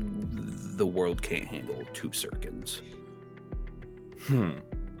 The world can't handle two Sirkins.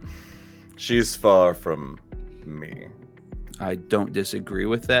 She's far from me. I don't disagree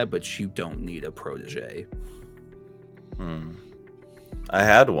with that, but you don't need a protege. I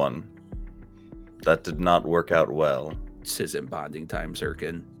had one. That did not work out well. This isn't bonding time,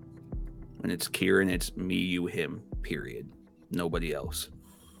 Sirkin. When it's Kieran, it's me, you, him, period. Nobody else.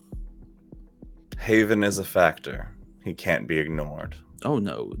 Haven is a factor. He can't be ignored. Oh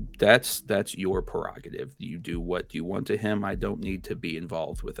no, that's your prerogative. You do what you want to him. I don't need to be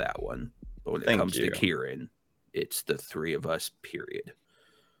involved with that one. But when it Thank comes you. to Kieran, it's the three of us, period.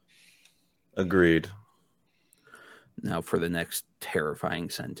 Agreed. Now for the next terrifying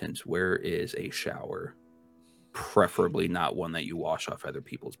sentence, where is a shower? Preferably not one that you wash off other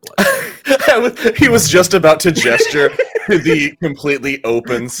people's blood. He was just about to gesture to the completely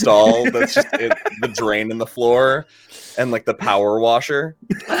open stall that's just the drain in the floor and like the power washer.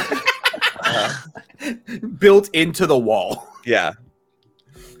 Built into the wall. Yeah.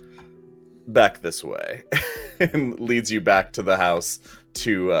 Back this way. And leads you back to the house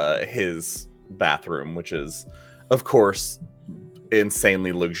to his bathroom, which is, of course,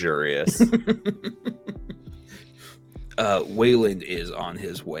 insanely luxurious. Wayland is on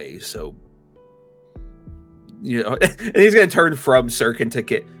his way, so you know, and he's gonna turn from Sirkin to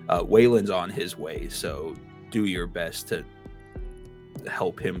Kit. Wayland's on his way, so do your best to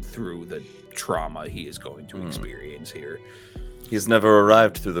help him through the trauma he is going to experience here. He's never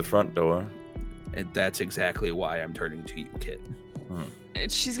arrived through the front door. And that's exactly why I'm turning to you, Kit.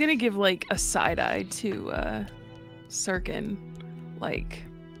 And she's gonna give like a side eye to Sirkin, like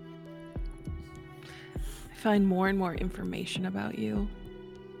I find more and more information about you.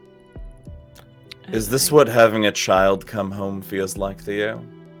 Is And this I- what having a child come home feels like, Theo?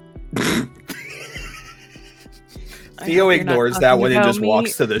 Theo hope you're not ignores that talking one and about just me.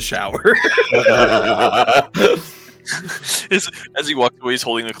 walks to the shower. As he walks away, he's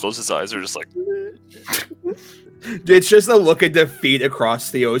holding to close. His eyes are just like. It's just a look of defeat across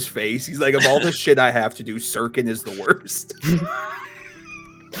Theo's face. He's like, of all the shit I have to do, Sirkin is the worst.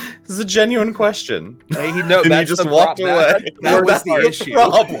 This is a genuine question. Hey, no, And that's you just the walked problem. away. That was That's the issue.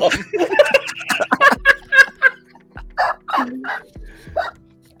 problem.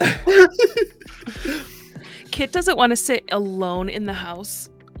 Kit doesn't want to sit alone in the house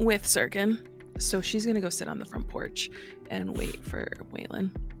with Sirkin, so she's gonna go sit on the front porch and wait for Waylon.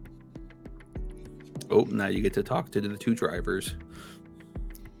 Oh, now you get to talk to the two drivers.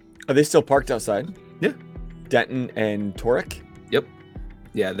 Are they still parked outside? Yeah. Denton and Torek? Yep.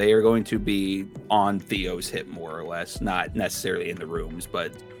 Yeah, they are going to be on Theo's hip, more or less. Not necessarily in the rooms,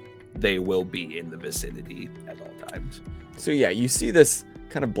 but they will be in the vicinity at all times. So yeah, you see this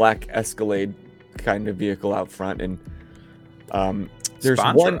kind of black Escalade kind of vehicle out front, and there's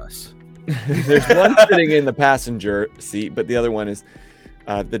Sponsor one. us. There's one sitting in the passenger seat, but the other one is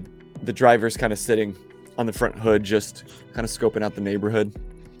the driver's kind of sitting on the front hood, just kind of scoping out the neighborhood.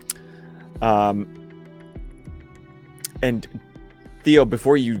 And Theo,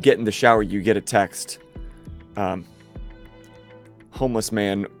 before you get in the shower, you get a text. Homeless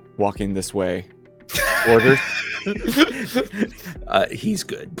man walking this way. Orders. He's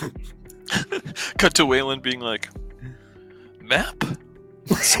good. Cut to Waylon being like, map?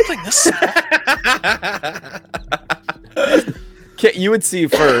 Something this small? You would see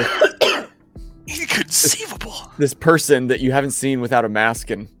first Inconceivable. this person that you haven't seen without a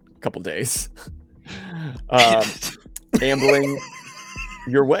mask in a couple days. Ambling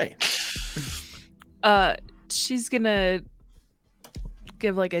your way. She's gonna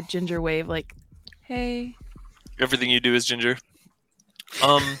give like a ginger wave, like, "Hey." Everything you do is ginger.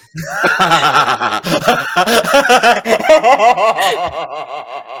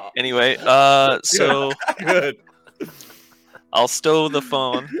 Anyway, so Good. I'll stow the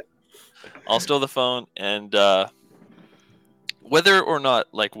phone. And whether or not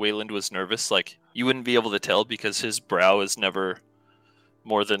like Wayland was nervous, like you wouldn't be able to tell because his brow is never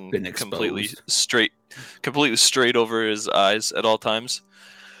more than Been completely exposed. straight over his eyes at all times.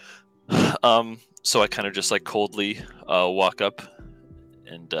 So I kind of just like coldly walk up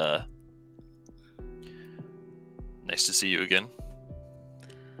and nice to see you again.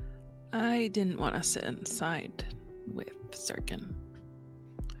 I didn't want to sit inside with Sirkin.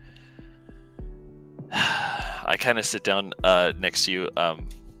 I kind of sit down next to you.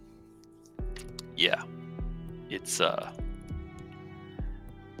 Yeah, it's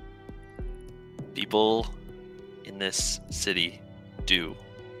people in this city do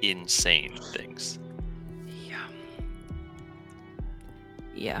insane things.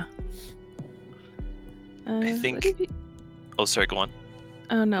 Yeah. I what think. have you- Oh, sorry. Go on.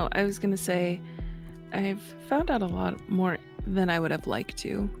 Oh no, I was gonna say, I've found out a lot more than I would have liked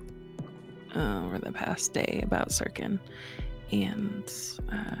to over the past day about Sirkin, and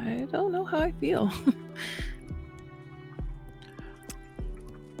I don't know how I feel.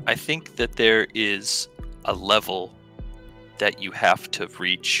 I think that there is a level that you have to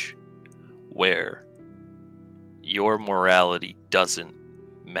reach where your morality doesn't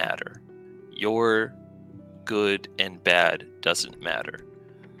matter. Your good and bad doesn't matter.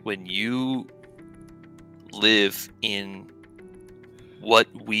 When you live in what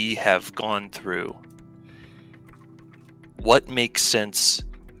we have gone through, what makes sense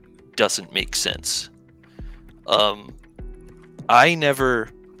doesn't make sense. I never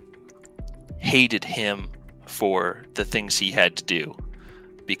hated him for the things he had to do,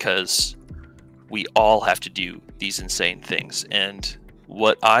 because we all have to do these insane things. And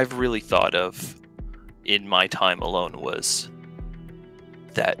what I've really thought of in my time alone was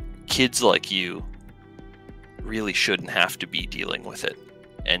that kids like you really shouldn't have to be dealing with it.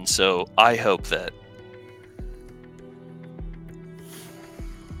 And so I hope that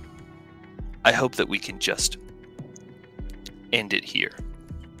we can just end it here.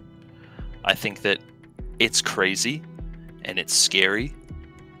 I think that it's crazy and it's scary,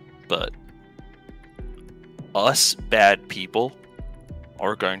 but us bad people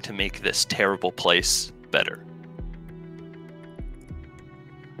are going to make this terrible place better.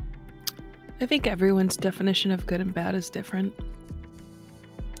 I think everyone's definition of good and bad is different.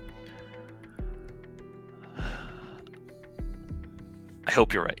 I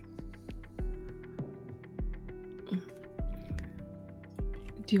hope you're right.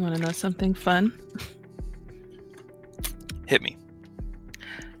 Do you want to know something fun? Hit me.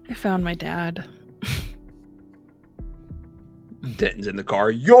 I found my dad. Denton's in the car.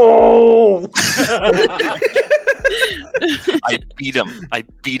 Yo! I beat him. I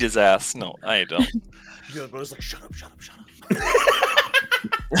beat his ass. No, I don't. The other brother's like, shut up.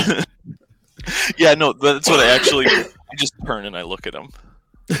 Yeah, no, that's what I just turn and I look at him.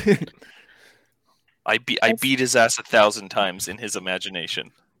 I beat his ass 1,000 times in his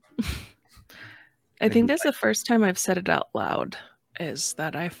imagination. I think that's the first time I've said it out loud, is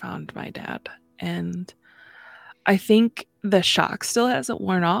that I found my dad. And I think the shock still hasn't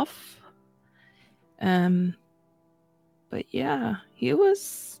worn off. But yeah, he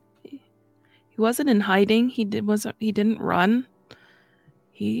wasn't in hiding. He didn't run.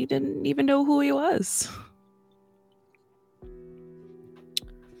 He didn't even know who he was.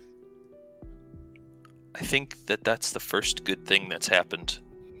 I think that's the first good thing that's happened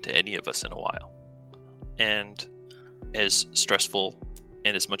to any of us in a while. And as stressful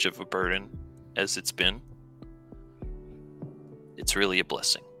and as much of a burden as it's been, it's really a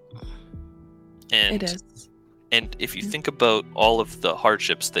blessing. And It is. And if you think about all of the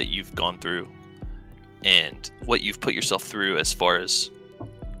hardships that you've gone through and what you've put yourself through as far as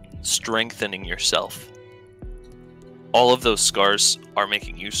strengthening yourself, all of those scars are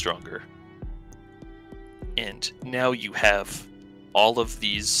making you stronger. And now you have all of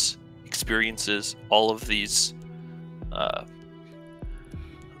these experiences, all of these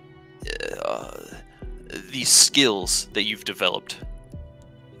skills that you've developed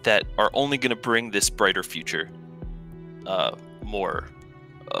that are only going to bring this brighter future more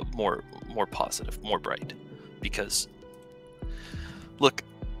positive, more bright. Because look,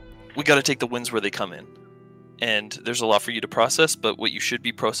 we got to take the wins where they come in, and there's a lot for you to process, but what you should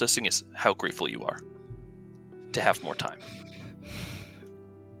be processing is how grateful you are to have more time.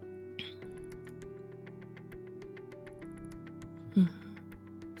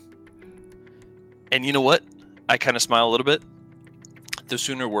 And you know what? I kind of smile a little bit. The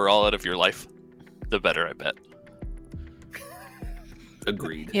sooner we're all out of your life, the better, I bet.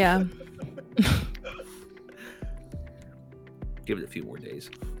 Agreed. Yeah. Give it a few more days.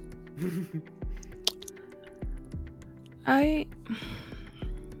 It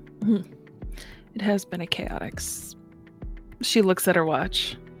has been a chaotic. She looks at her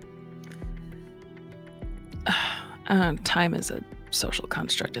watch. Time is a social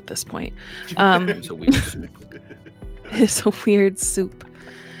construct at this point. It's a weird soup. It's a weird soup.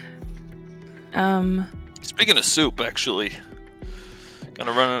 Speaking of soup, actually,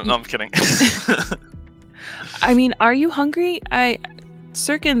 gonna run. No, I'm kidding. I mean, are you hungry?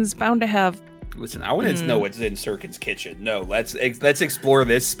 Sirkin's bound to have. Listen, I want to know what's in Sirkin's kitchen. No, let's explore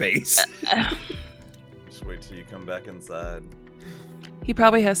this space. Just wait till you come back inside. He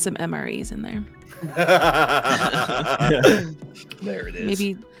probably has some MREs in there. There it is.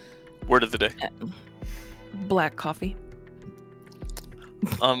 Maybe Word of the day. black coffee.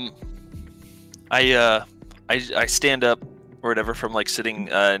 I stand up or whatever from like sitting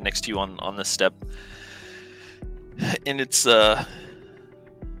next to you on this step, and it's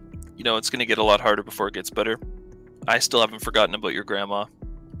it's gonna get a lot harder before it gets better. I still haven't forgotten about your grandma.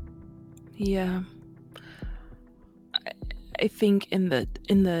 Yeah. I think in the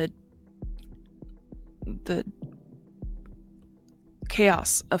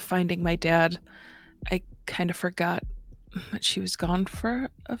chaos of finding my dad, I kind of forgot that she was gone for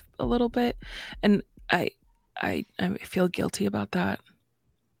a little bit, and I feel guilty about that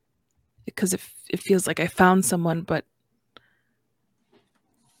because it feels like I found someone, but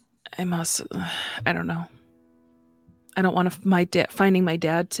I don't know. I don't want finding my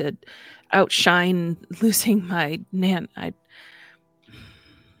dad to outshine losing my nan. I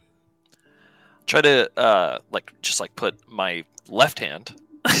try to just put my left hand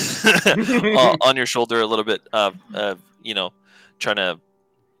on your shoulder a little bit, trying to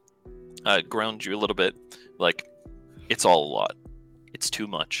ground you a little bit. Like, it's all a lot. It's too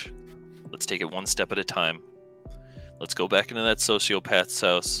much. Let's take it one step at a time. Let's go back into that sociopath's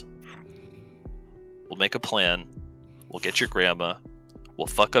house. We'll make a plan. We'll get your grandma. We'll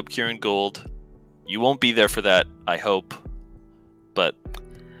fuck up Kieran Gold. You won't be there for that, I hope. But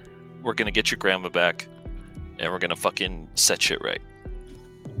we're gonna get your grandma back, and we're gonna fucking set shit right.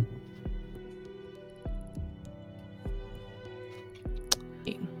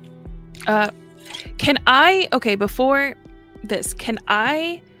 Before this, can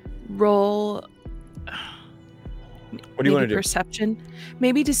I roll What do you want to do? perception?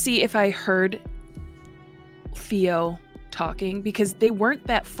 Maybe to see if I heard Theo talking, because they weren't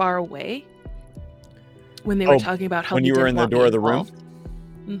that far away when they were talking about how when they you were didn't in the want door me of the room?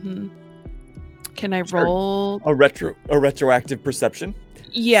 involved. Can I Sure. roll? A retroactive perception?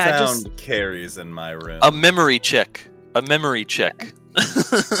 Yeah, Sound carries in my room. A memory check.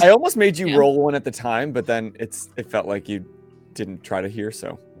 I almost made you Yeah. roll one at the time, but then it felt like you didn't try to hear.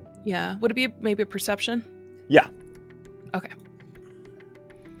 So Yeah. Would it be maybe a perception? yeah, Okay.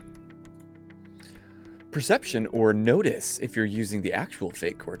 perception or notice if you're using the actual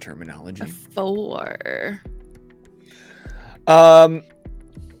Fate Core terminology. A 4.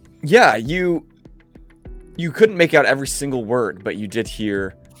 Yeah, you couldn't make out every single word, but you did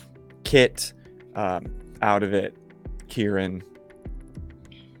hear Kit, out of it, Kieran.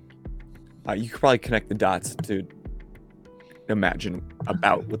 You could probably connect the dots to imagine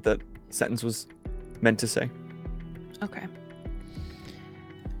about what the sentence was meant to say. Okay.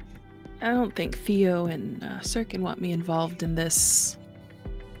 I don't think Theo and Sirkin want me involved in this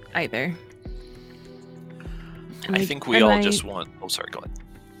either. And I think we all just want. Oh, sorry. Go ahead.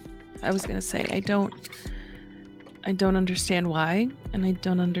 I was gonna say I don't understand why, and I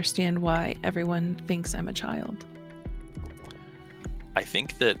don't understand why everyone thinks I'm a child. I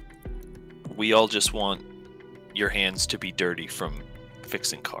think that we all just want your hands to be dirty from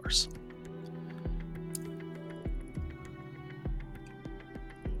fixing cars.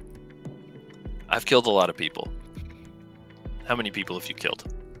 I've killed a lot of people. How many people have you killed?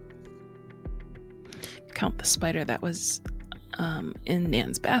 Count the spider that was in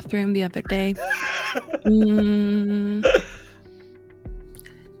Nan's bathroom the other day. Mm,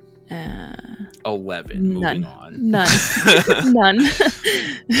 11. None. Moving on. none. None.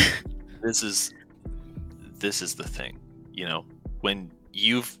 This is the thing, you know, when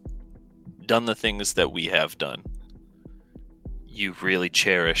you've done the things that we have done, you really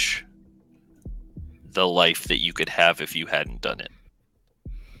cherish the life that you could have if you hadn't done it.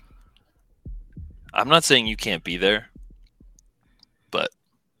 I'm not saying you can't be there, but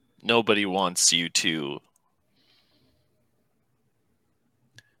nobody wants you to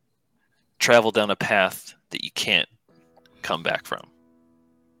travel down a path that you can't come back from.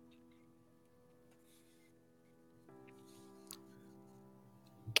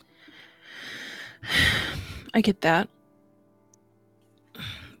 I get that.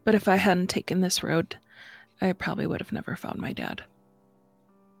 But if I hadn't taken this road, I probably would have never found my dad.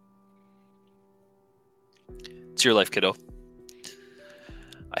 It's your life, kiddo.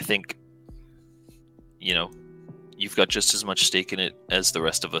 I think, you know, you've got just as much stake in it as the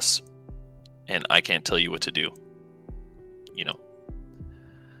rest of us, and I can't tell you what to do. You know.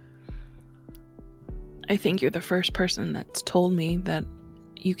 I think you're the first person that's told me that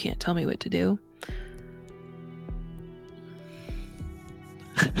you can't tell me what to do.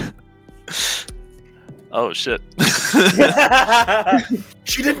 Oh shit.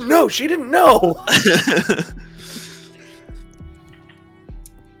 She didn't know. She didn't know.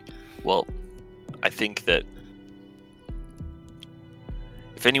 Well, I think that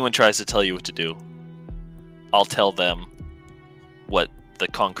if anyone tries to tell you what to do, I'll tell them what the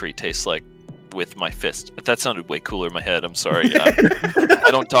concrete tastes like with my fist. But that sounded way cooler in my head. I'm sorry.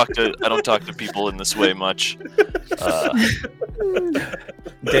 I don't talk to people in this way much.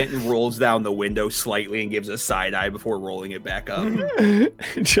 Denton rolls down the window slightly and gives a side eye before rolling it back up.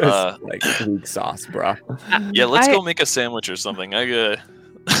 Just like weak sauce, bro. Yeah, let's go make a sandwich or something.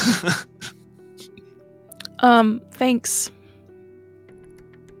 Thanks.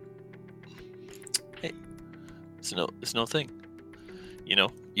 Hey, it's no thing. You know,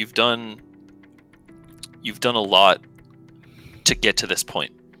 you've done a lot to get to this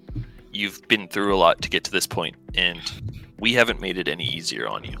point. You've been through a lot to get to this point, and we haven't made it any easier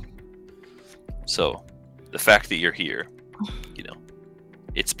on you. So, the fact that you're here, you know,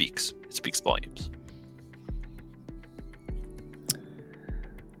 it speaks volumes.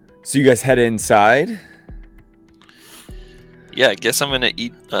 So you guys head inside. Yeah, I guess I'm gonna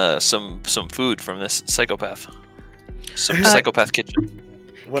eat some food from this psychopath. Some psychopath kitchen.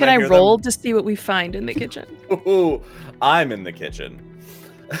 When Can I hear roll to see what we find in the kitchen? Ooh, I'm in the kitchen.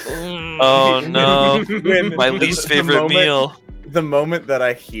 Oh no, When my least the favorite moment- meal. The moment that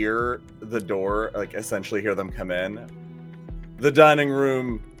I hear the door, like essentially hear them come in, the dining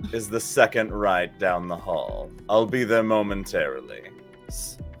room is the second right down the hall. I'll be there momentarily.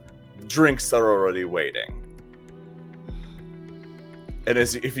 Drinks are already waiting. And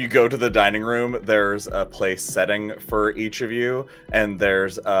if you go to the dining room, there's a place setting for each of you, and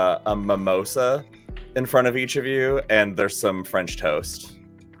there's a mimosa in front of each of you, and there's some French toast.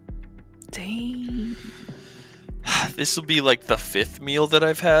 Dang. This will be like the 5th meal that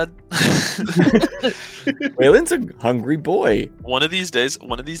I've had. Waylon's a hungry boy. One of these days,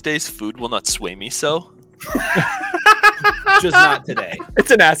 food will not sway me so. Just not today. It's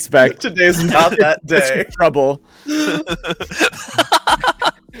an aspect. Today's not that It's day. trouble.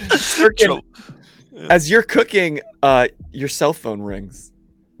 Trouble. As you're cooking, your cell phone rings.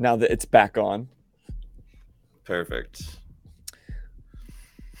 Now that it's back on. Perfect.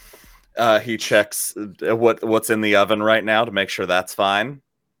 He checks what's in the oven right now to make sure that's fine.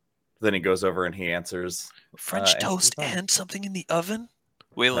 Then he goes over and he answers. French toast answers and something in the oven?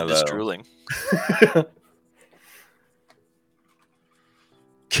 Wayland is drooling.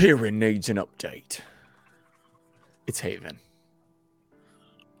 Kieran needs an update. It's Haven.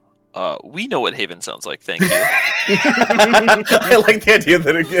 We know what Haven sounds like, thank you. I like the idea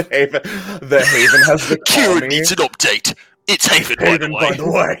that Haven has the Kieran needs an update. It's Haven, by the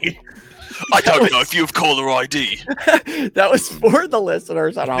way. I don't know if you have caller ID. That was for the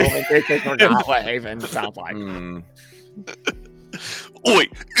listeners at home in case they forgot what Haven sounds like. Oi,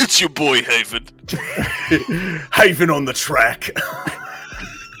 it's your boy Haven. Haven on the track.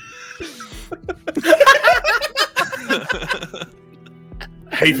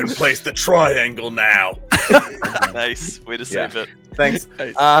 Haven plays the triangle now. Nice. Way to save it. Thanks.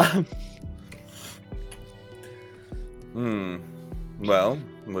 Nice. Well,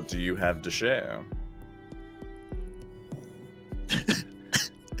 what do you have to share?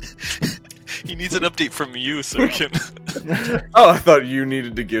 He needs an update from you so he can... Oh, I thought you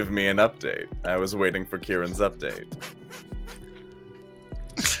needed to give me an update. I was waiting for Kieran's update.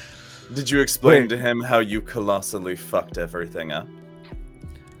 Did you explain to him how you colossally fucked everything up?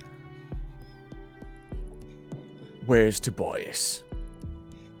 Where's Tobias?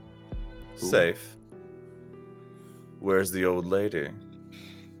 Safe. Where's the old lady?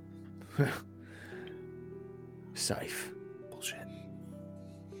 Safe. Bullshit.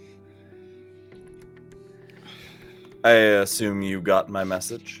 I assume you got my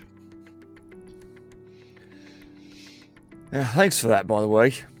message? Thanks for that, by the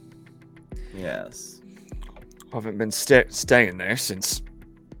way. Yes. I haven't been staying there since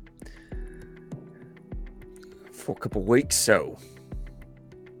for a couple weeks, so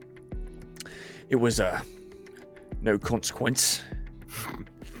it was no consequence.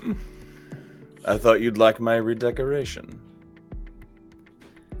 I thought you'd like my redecoration.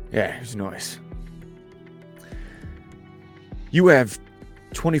 Yeah, it was nice. You have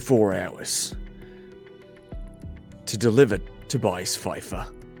 24 hours to deliver Tobias Pfeiffer.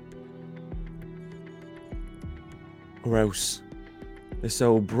 Or else this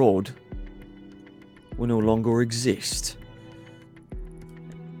old broad will no longer exist.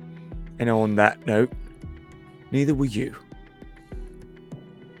 And on that note, neither will you.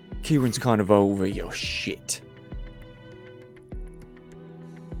 Kieran's kind of over your shit.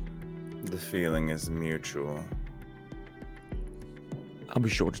 The feeling is mutual. I'll be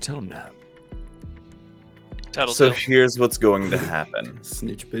sure to tell him that. So here's what's going to happen.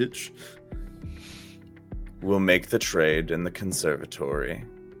 Snitch bitch. We'll make the trade in the conservatory.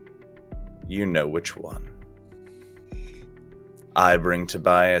 You know which one. I bring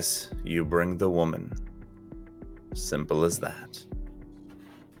Tobias, you bring the woman. Simple as that.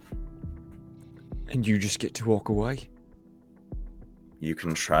 And you just get to walk away? You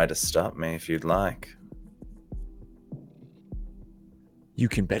can try to stop me if you'd like. You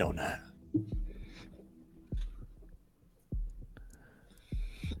can bet on that.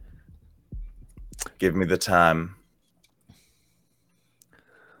 Give me the time.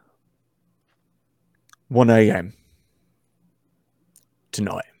 1 a.m.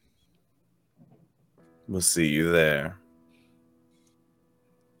 tonight. We'll see you there.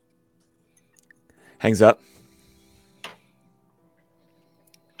 Hangs up.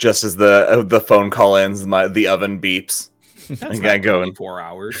 Just as the phone call ends, the oven beeps. That's I got going. 4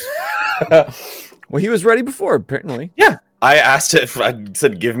 hours. Well, he was ready before, apparently. Yeah. I asked it. I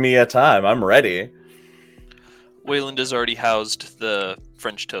said, give me a time. I'm ready. Wayland has already housed the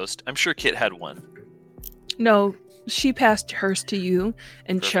French toast. I'm sure Kit had one. No, she passed hers to you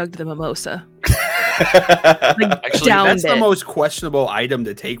and chugged the mimosa. Actually, That's the most questionable item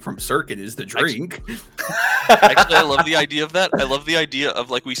to take from Circuit is the drink. Actually, I love the idea of that. I love the idea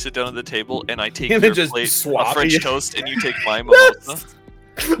of we sit down at the table and I take And your just plate swap of French it. toast and you take my mimosa.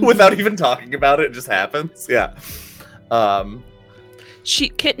 Without even talking about it, it just happens. Yeah.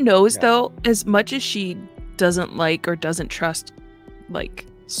 Kit knows though, as much as she doesn't like or doesn't trust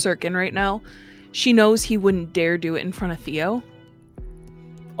Sirkin right now, she knows he wouldn't dare do it in front of Theo.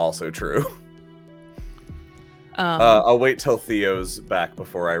 Also true. I'll wait till Theo's back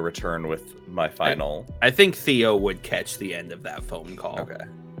before I return with my final. I think Theo would catch the end of that phone call. Okay.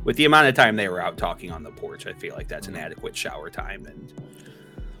 With the amount of time they were out talking on the porch, I feel like that's an adequate shower time. And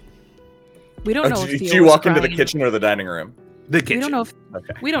we don't know do if Theo you was walk into the crying. kitchen or the dining room? the kitchen. We don't know if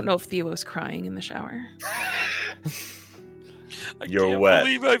Okay. we don't know if Theo was crying in the shower. I You're can't wet.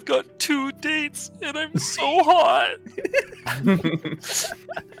 believe I've got 2 dates and I'm so hot.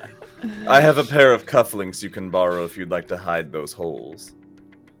 I have a pair of cufflinks you can borrow if you'd like to hide those holes.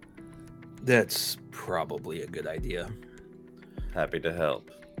 That's probably a good idea. Happy to help.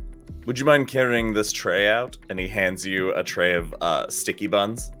 Would you mind carrying this tray out? And he hands you a tray of sticky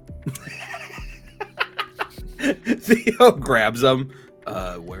buns. Theo grabs them.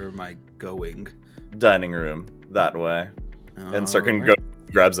 Where am I going? Dining room, that way. And Sirkin Alright.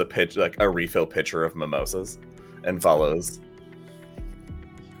 grabs a refill pitcher of mimosas and follows.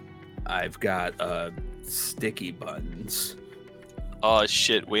 I've got sticky buns. Oh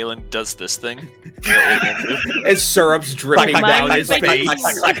shit, Waylon does this thing. As syrup's dripping Clack, down clack, his clack, face.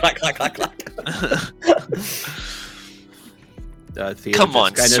 Theo Come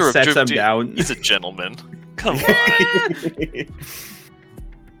on, kind of syrup sets drip him dude. down. He's a gentleman. Come on.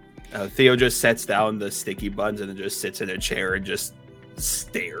 Theo just sets down the sticky buns and then just sits in a chair and just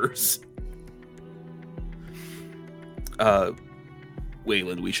stares.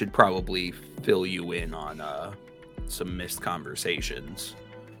 Waylon, we should probably fill you in on some missed conversations.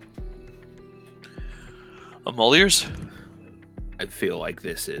 I'm all ears. I feel like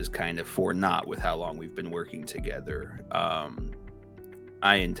this is kind of for naught with how long we've been working together.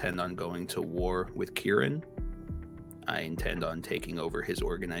 I intend on going to war with Kieran. I intend on taking over his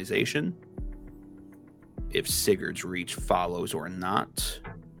organization. If Sigurd's Reach follows or not,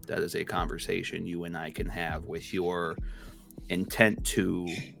 that is a conversation you and I can have with your intent to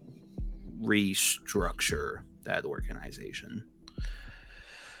restructure that organization.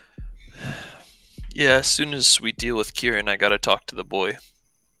 Yeah, as soon as we deal with Kieran, I gotta talk to the boy.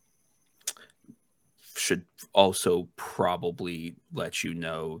 Should also probably let you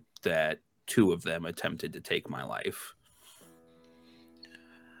know that 2 of them attempted to take my life.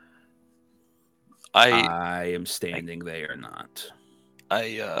 I am standing they are not.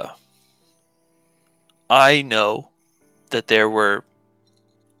 I know that there were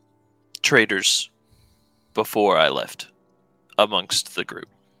traitors before I left amongst the group.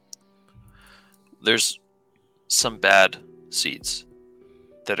 There's some bad seeds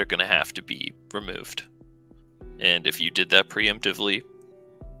that are going to have to be removed. And if you did that preemptively,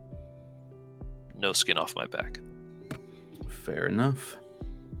 no skin off my back. Fair enough.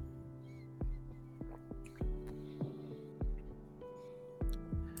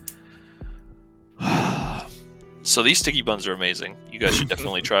 So these sticky buns are amazing. You guys should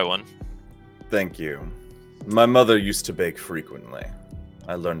definitely try one. Thank you. My mother used to bake frequently.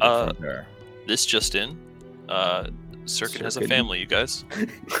 I learned it from her. This just in. Sirkin has a Sirkin. family, you guys.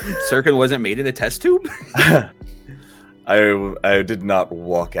 Sirkin wasn't made in a test tube? I did not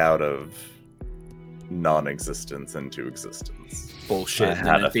walk out of non-existence into existence. Bullshit. I And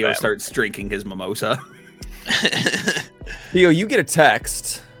had then a Theo family. starts drinking his mimosa. Theo, you get a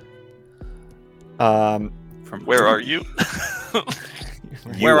text. From Where are you?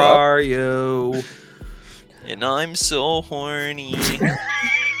 Where up? are you? And I'm so horny.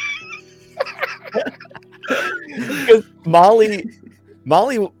 Because Molly,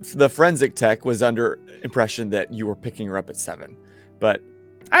 the forensic tech, was under impression that you were picking her up at 7, but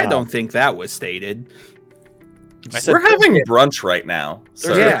I don't think that was stated. you said We're having brunch right now.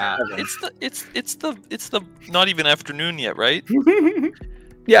 So Yeah. It's the not even afternoon yet, right?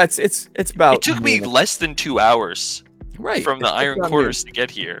 yeah, it's about. It took me less than 2 hours right from the it's Iron around Quarters to get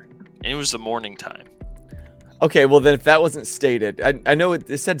here, and it was the morning time. noon. Okay, well then, if that wasn't stated, I know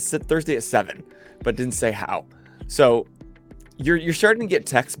it said Thursday at 7, but didn't say how. So you're starting to get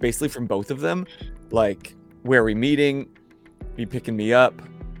texts basically from both of them, like where are we meeting? You picking me up?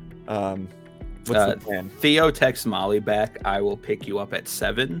 What's the plan? Theo texts Molly back, I will pick you up at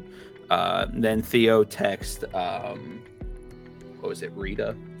 7. Then Theo texts, what was it,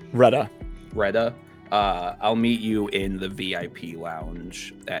 Retta? I'll meet you in the VIP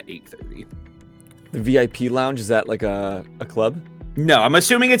lounge at 8:30. The VIP lounge, is that like a club? No, I'm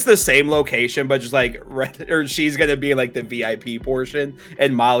assuming it's the same location, but just like or she's gonna be in like the VIP portion,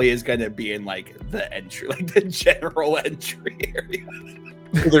 and Molly is gonna be in like the entry, like the general entry area.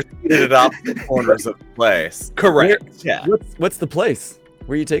 They're seated at the corners of the place. Correct. Yeah. What's the place?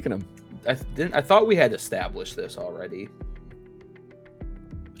 Where are you taking them? I thought we had established this already.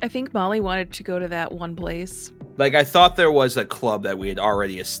 I think Molly wanted to go to that one place. Like I thought there was a club that we had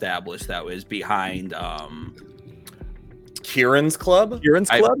already established that was behind. Kieran's club? Kieran's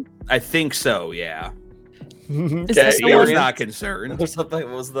club? I think so. Yeah. Is this the Theo's one? not concerned. Or something.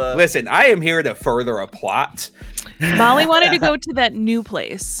 What was the? Listen, I am here to further a plot. Molly wanted to go to that new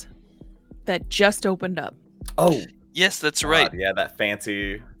place that just opened up. Oh, Yes, that's right. God, yeah, that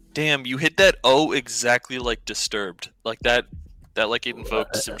fancy. Damn, you hit that O exactly like Disturbed. Like that That like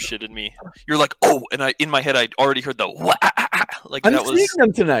invoked some shit in me. You're like, oh, and in my head I already heard the wah, like I'm that seeing was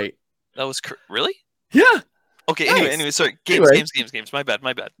them tonight. really? Yeah. Okay. Nice. Anyway, sorry. Anyway. Games. My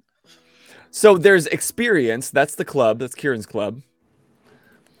bad. So there's Experience. That's the club. That's Kieran's club.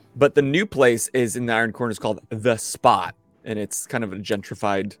 But the new place is in the Iron Corners called The Spot. And it's kind of a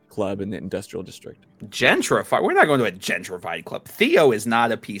gentrified club in the industrial district. Gentrified? We're not going to a gentrified club. Theo is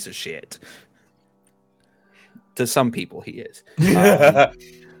not a piece of shit. To some people, he is.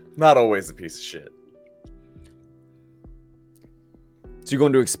 Not always a piece of shit. So you're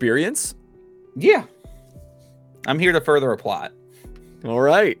going to Experience? Yeah. I'm here to further a plot. All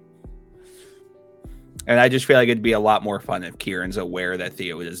right. And I just feel like it'd be a lot more fun if Kieran's aware that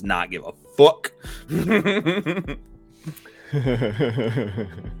Theo does not give a fuck.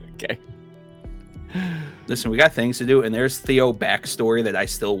 Okay. Listen, we got things to do, and there's Theo backstory that I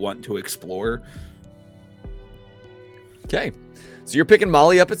still want to explore. Okay. So you're picking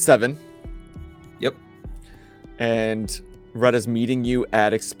Molly up at 7. Yep. And Retta's meeting you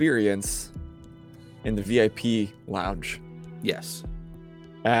at Experience in the VIP lounge Yes.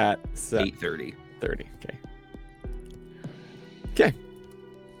 at 8:30. 30. Okay. Okay.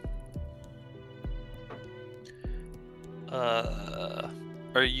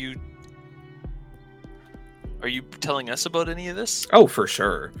 Are you telling us about any of this? Oh, for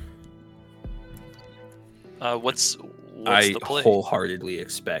sure. What's I the play? wholeheartedly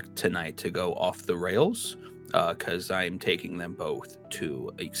expect tonight to go off the rails because I'm taking them both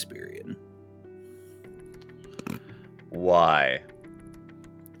to Experian. Why?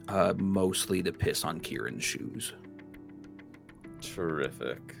 Mostly to piss on Kieran's shoes.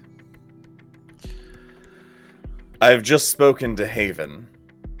 Terrific. I've just spoken to Haven.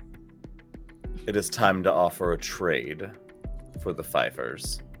 It is time to offer a trade for the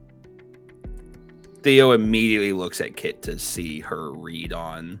Pfeiffers. Theo immediately looks at Kit to see her read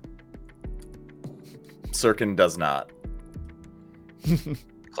on. Sirkin does not.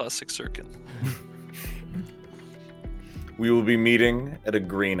 Classic Sirkin. We will be meeting at a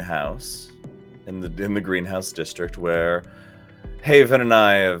greenhouse in the greenhouse district where Haven and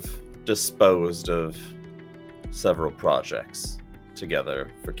I have disposed of several projects together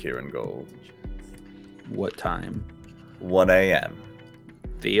for Kieran Gold. What time? 1 a.m.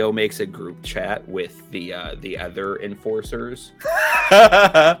 Theo makes a group chat with the other enforcers,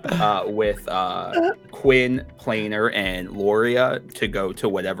 with Quinn, Planer, and Loria to go to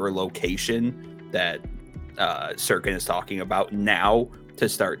whatever location that Sirkin is talking about now to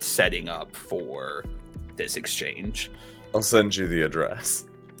start setting up for this exchange. I'll send you the address.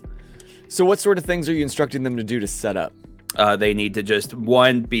 So what sort of things are you instructing them to do to set up? They need to just,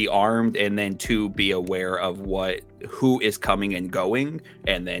 1, be armed, and then 2, be aware of who is coming and going,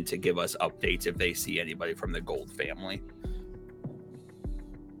 and then to give us updates if they see anybody from the Gold family.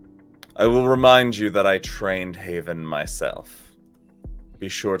 I will remind you that I trained Haven myself. Be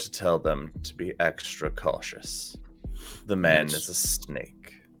sure to tell them to be extra cautious. The man is a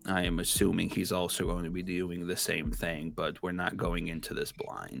snake. I am assuming he's also going to be doing the same thing, but we're not going into this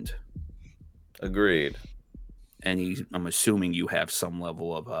blind. Agreed. And I'm assuming you have some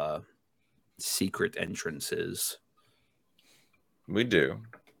level of secret entrances. We do.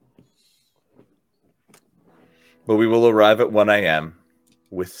 But we will arrive at 1 a.m.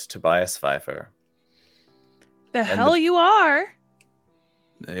 with Tobias Pfeiffer. The hell you are?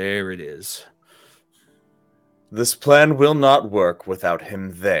 There it is. This plan will not work without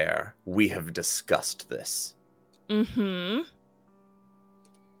him there. We have discussed this. Mm-hmm.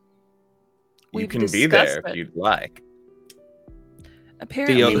 You can be there if you'd like.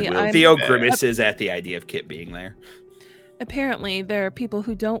 Apparently, Theo grimaces at the idea of Kit being there. Apparently, there are people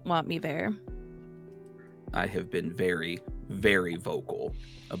who don't want me there. I have been very, very vocal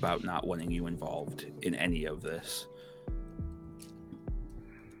about not wanting you involved in any of this.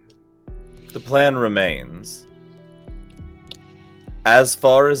 The plan remains. As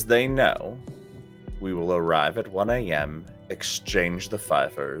far as they know, we will arrive at 1 a.m., exchange the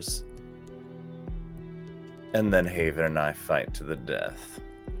Pfeiffers, and then Haven and I fight to the death.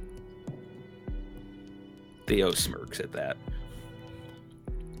 Theo smirks at that.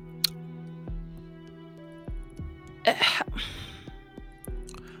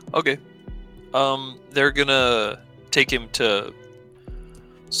 Okay. They're gonna take him to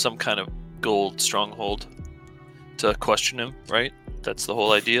some kind of gold stronghold to question him, right? That's the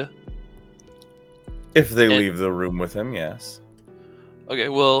whole idea. If they leave the room with him, yes. Okay,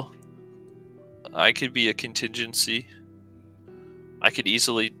 well, I could be a contingency. I could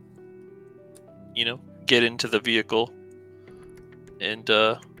easily, get into the vehicle and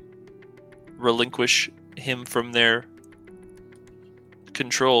relinquish him from their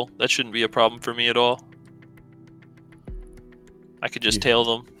control. That shouldn't be a problem for me at all. I could just tail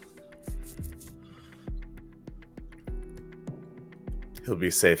them. He'll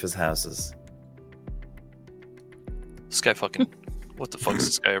be safe as houses. This guy fucking... What the fuck is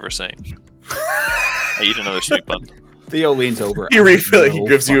this guy ever saying? I eat another sweet bun. Theo leans over. You refill it, he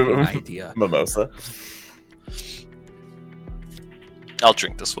gives you fucking a idea. mimosa. I'll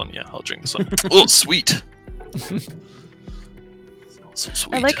drink this one. Yeah, I'll drink this one. Oh, sweet. So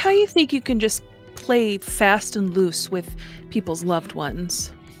sweet. I like how you think you can just play fast and loose with people's loved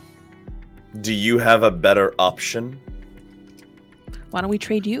ones. Do you have a better option? Why don't we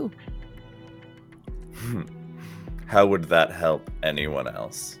trade you? How would that help anyone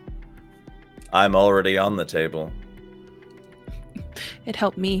else? I'm already on the table. It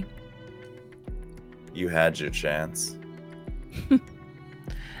helped me. You had your chance.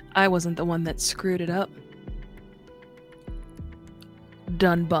 I wasn't the one that screwed it up.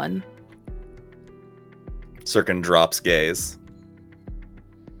 Done bun. Sirkin drops gaze.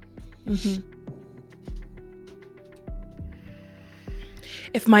 Mm-hmm.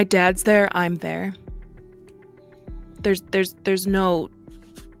 If my dad's there, I'm there. There's no...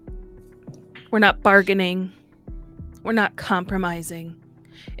 We're not bargaining. We're not compromising.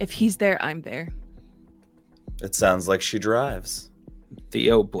 If he's there, I'm there. It sounds like she drives.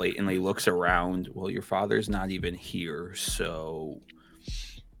 Theo blatantly looks around. Well, your father's not even here, so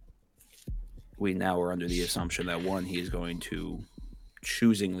we now are under the assumption that one, he is going to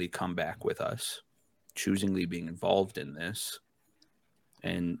choosingly come back with us, choosingly being involved in this,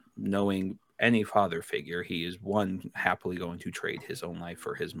 and knowing any father figure, he is one happily going to trade his own life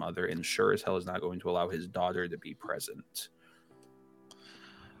for his mother, and sure as hell is not going to allow his daughter to be present.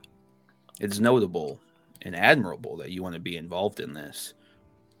 It's notable and admirable that you want to be involved in this.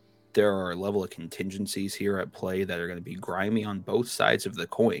 There are a level of contingencies here at play that are going to be grimy on both sides of the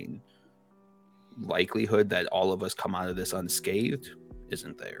coin. Likelihood that all of us come out of this unscathed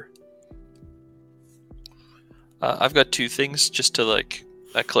isn't there. I've got two things just to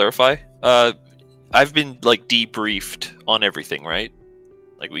clarify. I've been debriefed on everything, right?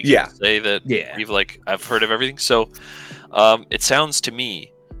 Like we can say that we've I've heard of everything. So it sounds to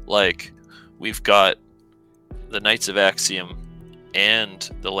me like we've got the Knights of Axiom and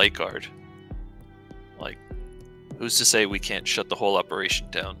the Light Guard. Like, who's to say we can't shut the whole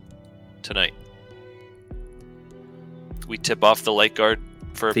operation down tonight? We tip off the Light Guard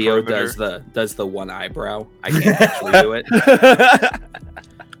for a Theo perimeter. does the one eyebrow. I can't actually do it.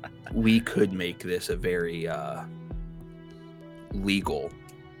 We could make this a very legal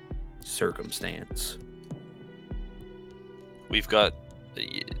circumstance. We've got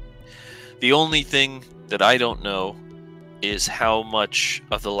the only thing that I don't know is how much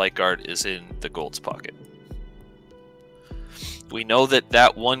of the Light Guard is in the Gold's pocket. We know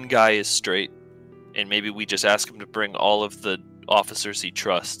that one guy is straight, and maybe we just ask him to bring all of the officers he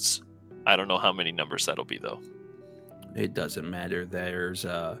trusts. I don't know how many numbers that'll be, though. It doesn't matter. There's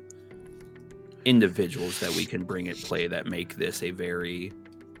individuals that we can bring at play that make this a very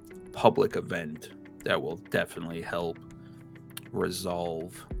public event that will definitely help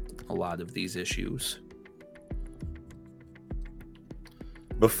resolve a lot of these issues.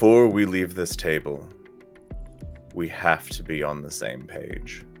 Before we leave this table, we have to be on the same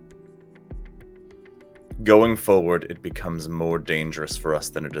page. Going forward, it becomes more dangerous for us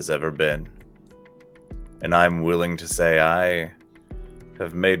than it has ever been. And I'm willing to say I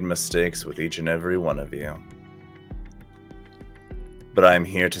have made mistakes with each and every one of you. But I'm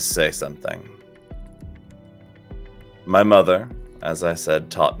here to say something. My mother, as I said,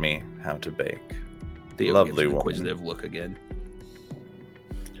 taught me how to bake. The Lovely woman. Inquisitive look again.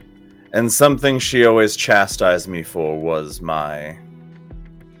 And something she always chastised me for was my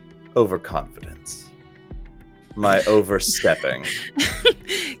overconfidence. My overstepping.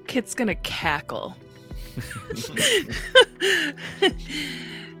 Kit's gonna cackle.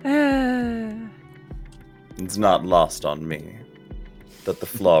 It's not lost on me that the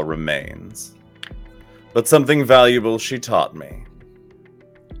flaw remains. But something valuable she taught me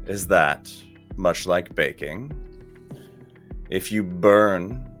is that, much like baking, if you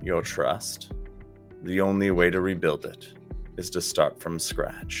burn your trust, the only way to rebuild it is to start from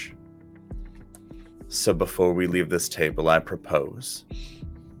scratch. So before we leave this table, I propose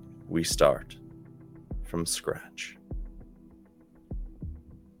we start from scratch.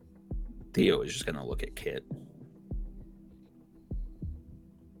 Theo is just going to look at Kit.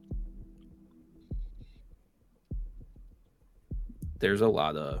 There's a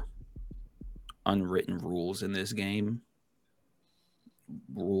lot of unwritten rules in this game.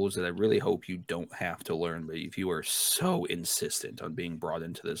 rules that I really hope you don't have to learn, but if you are so insistent on being brought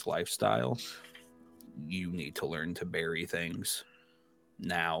into this lifestyle, you need to learn to bury things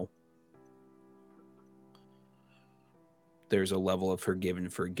now. There's a level of forgive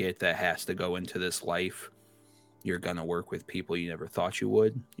and forget that has to go into this life. You're going to work with people you never thought you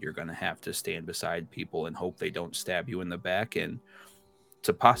would. You're going to have to stand beside people and hope they don't stab you in the back. And it's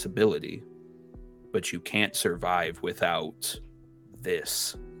a possibility, but you can't survive without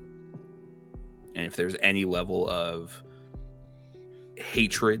this. And if there's any level of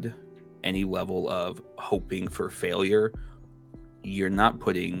hatred, any level of hoping for failure, you're not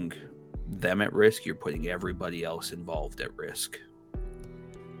putting them at risk, you're putting everybody else involved at risk.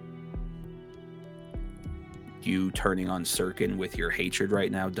 You turning on Sirkin with your hatred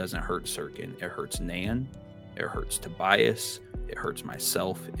right now doesn't hurt Sirkin. It hurts Nan, it hurts Tobias, it hurts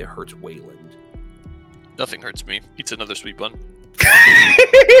myself, it hurts Wayland. Nothing hurts me. Eats another sweet bun.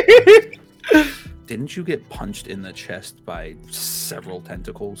 Didn't you get punched in the chest by several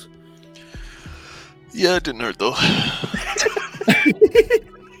tentacles? Yeah, it didn't hurt though.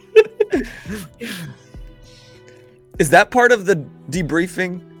 Is that part of the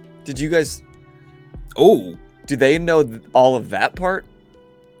debriefing? Did you guys? Oh, Do they know all of that part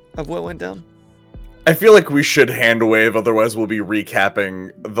of what went down? I feel like we should hand wave, otherwise we'll be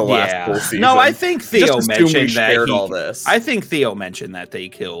recapping the last full season. No, I think Theo Just assume we mentioned that shared all this. I think Theo mentioned that they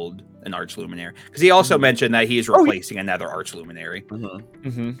killed an arch luminary because he also mentioned that he is replacing another arch luminary.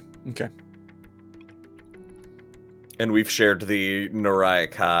 Okay. And we've shared the Noriah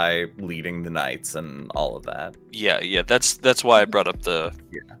Kai leading the knights and all of that. Yeah. That's why I brought up the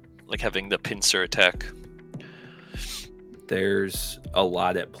like having the pincer attack. There's a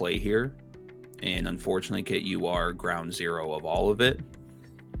lot at play here, and unfortunately, Kit, you are ground zero of all of it.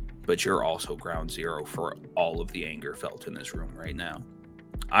 But you're also ground zero for all of the anger felt in this room right now.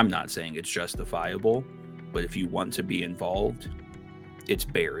 I'm not saying it's justifiable, but if you want to be involved, it's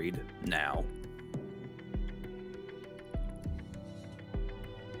buried now.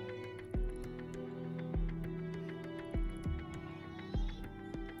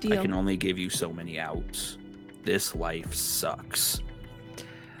 Deal. I can only give you so many outs. This life sucks.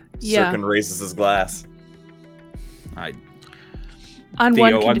 Yeah. Sirkin raises his glass. On one Theo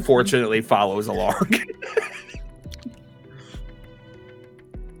condition. unfortunately follows along.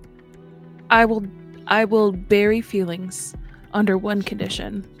 I will bury feelings under one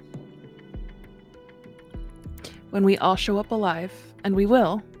condition. When we all show up alive, and we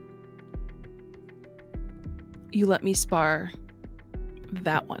will, you let me spar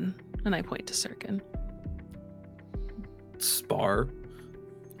that one. And I point to Sirkin. Spar.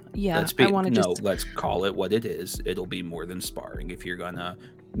 Yeah, I want to let's call it what it is. It'll be more than sparring. If you're gonna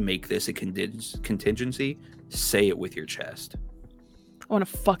make this a contingency, say it with your chest. I want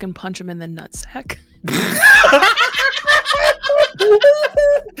to fucking punch him in the nutsack.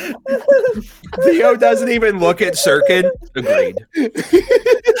 Theo doesn't even look at Sirkin. Agreed.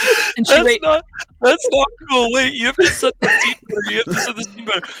 And she That's not cool. Wait, you have to set the scene better. You have to set the scene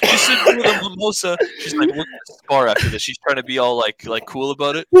better. She's sitting with a mimosa. She's like, we're gonna spar after this. She's trying to be all like cool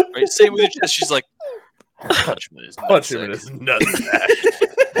about it. Right? Same with her chest. She's like, punch him in his nutsack.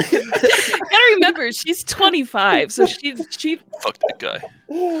 gotta remember, she's 25, so she Fuck that guy.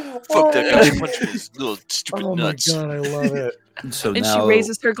 Fuck that guy. She punched his little stupid nuts. I love it. So and now, she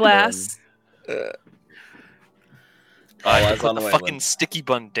raises her glass. I All have eyes to put on the Wayland. fucking sticky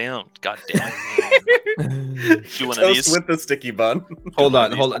bun down. God damn it. Do one of Toast these. with the sticky bun. hold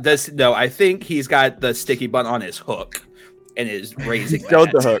on. I think he's got the sticky bun on his hook and is raising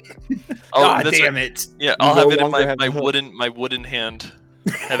Showed the that. hook. Oh, God that's damn right. it! Yeah, I'll no have it in longer have my the hook. wooden hand.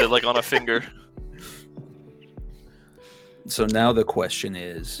 Have it like on a finger. So now the question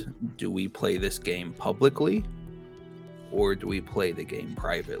is, do we play this game publicly or do we play the game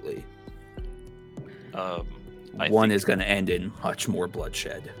privately? One is going to end in much more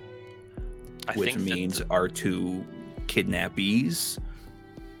bloodshed, which means our two kidnappees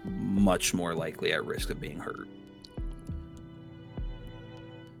much more likely at risk of being hurt.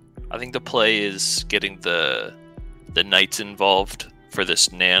 I think the play is getting the knights involved for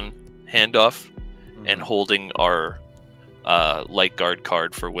this Nan handoff and holding our light guard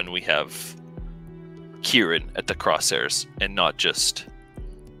card for when we have Kieran at the crosshairs and not just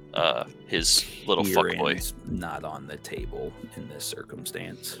his little fuckboy. Kieran's not on the table in this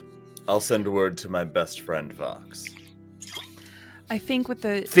circumstance. I'll send word to my best friend Vox. I think with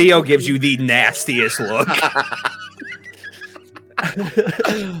the Theo gives you the nastiest look.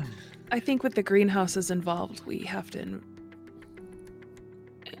 I think with the greenhouses involved, we have to.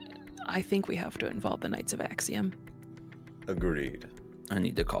 I think we have to involve the Knights of Axiom. Agreed. I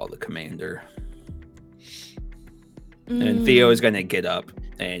need to call the commander. And Theo is going to get up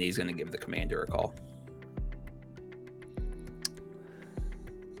and he's going to give the commander a call.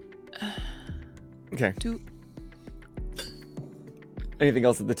 Okay. Anything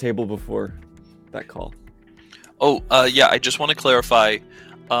else at the table before that call? Oh, yeah, I just want to clarify.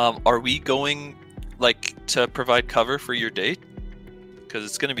 Are we going, to provide cover for your date? Because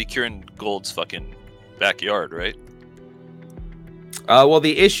it's going to be Kieran Gold's fucking backyard, right? Well,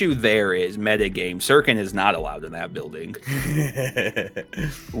 the issue there is metagame. Sirkin is not allowed in that building.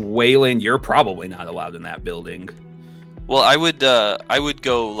 Wayland, you're probably not allowed in that building. Well, I would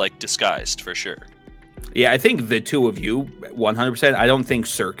go, disguised, for sure. Yeah, I think the two of you, 100%. I don't think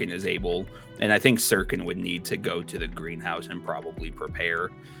Sirkin is able, and I think Sirkin would need to go to the greenhouse and probably prepare.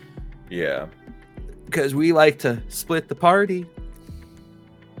 Yeah. Because we like to split the party.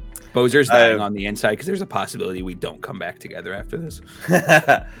 Bozer's dying on the inside because there's a possibility we don't come back together after this.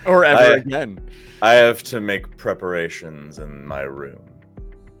 Or ever again. I have to make preparations in my room.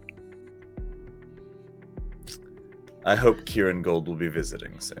 I hope Kieran Gold will be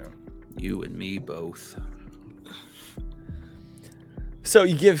visiting soon. You and me both. So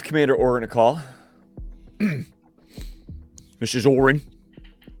you give Commander Orin a call. Mrs. Orin.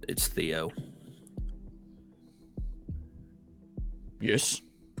 It's Theo. Yes.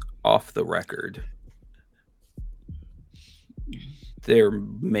 Off the record, there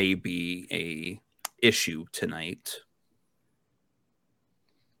may be a issue tonight.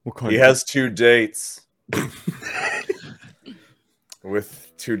 What kind He has 2 dates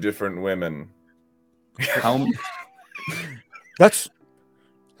with 2 different women. How That's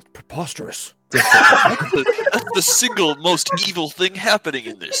preposterous. That's the single most evil thing happening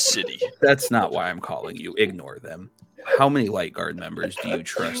in this city. That's not why I'm calling you. Ignore them. How many Light Guard members do you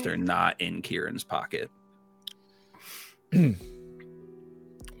trust are not in Kieran's pocket? One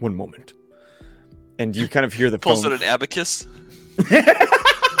moment. And you kind of hear the Pulls phone. out an abacus.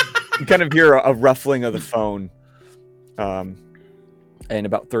 You kind of hear a ruffling of the phone. And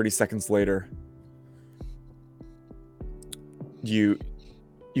about 30 seconds later, you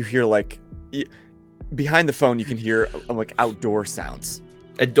hear behind the phone, you can hear outdoor sounds.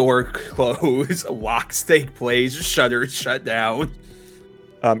 A door closed, a lock take place, shutters shut down.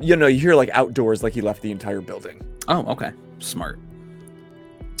 You hear outdoors, he left the entire building. Oh, okay. Smart.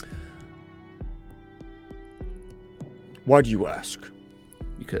 Why do you ask?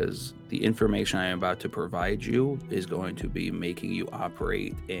 Because the information I am about to provide you is going to be making you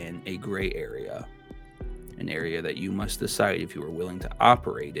operate in a gray area. An area that you must decide if you are willing to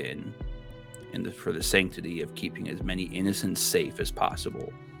operate in for the sanctity of keeping as many innocents safe as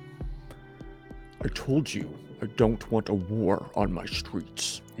possible. I told you I don't want a war on my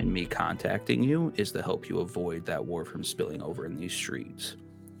streets. And me contacting you is to help you avoid that war from spilling over in these streets.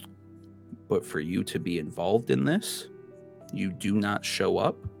 But for you to be involved in this, you do not show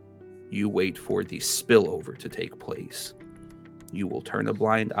up. You wait for the spillover to take place. You will turn a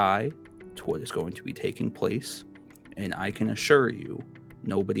blind eye to what is going to be taking place, and I can assure you,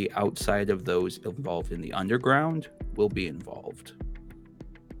 nobody outside of those involved in the underground will be involved.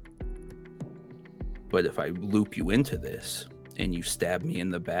 But if I loop you into this and you stab me in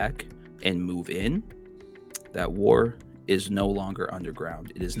the back and move in, that war is no longer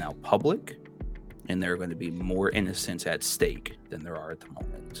underground. It is now public, and there are going to be more innocents at stake than there are at the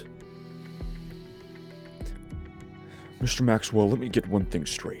moment. Mr. Maxwell, let me get one thing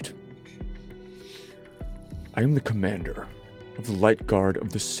straight. I am the commander of the Light Guard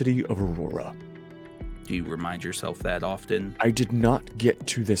of the city of Aurora. Do you remind yourself that often? I did not get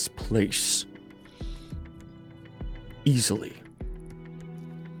to this place easily.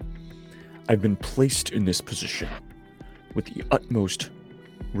 I've been placed in this position with the utmost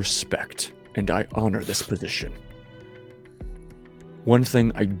respect, and I honor this position. One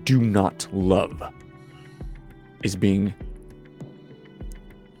thing I do not love is being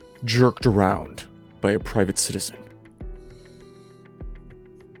jerked around by a private citizen.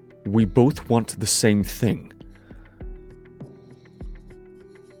 We both want the same thing.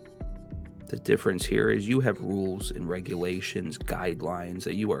 The difference here is you have rules and regulations, guidelines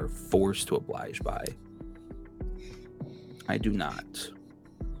that you are forced to oblige by. I do not.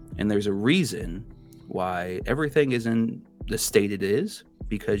 And there's a reason why everything is in the state it is,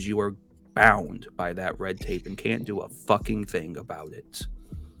 because you are bound by that red tape and can't do a fucking thing about it.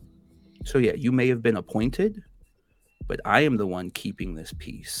 So yeah, you may have been appointed, but I am the one keeping this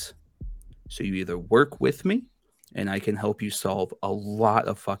peace. So you either work with me and I can help you solve a lot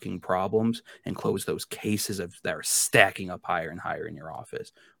of fucking problems and close those cases that are stacking up higher and higher in your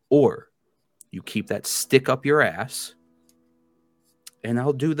office, or you keep that stick up your ass and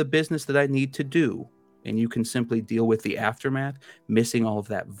I'll do the business that I need to do. And you can simply deal with the aftermath, missing all of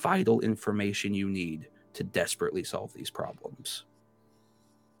that vital information you need to desperately solve these problems.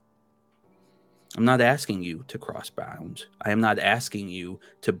 I'm not asking you to cross bounds. I am not asking you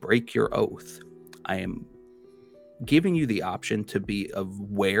to break your oath. I am giving you the option to be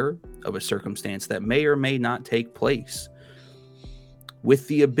aware of a circumstance that may or may not take place, with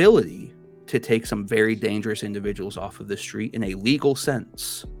the ability to take some very dangerous individuals off of the street in a legal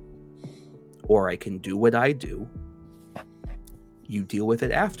sense. Or I can do what I do. You deal with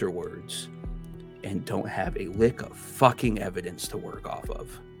it afterwards and don't have a lick of fucking evidence to work off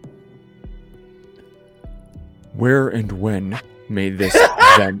of. Where and when may this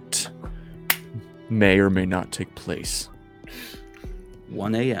event may or may not take place?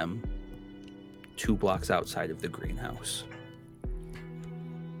 1 a.m., 2 blocks outside of the greenhouse.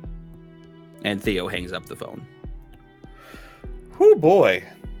 And Theo hangs up the phone. Oh boy.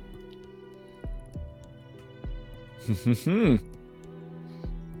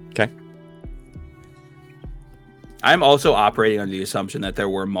 Okay. I'm also operating under the assumption that there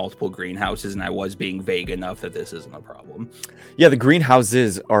were multiple greenhouses, and I was being vague enough that this isn't a problem. Yeah, the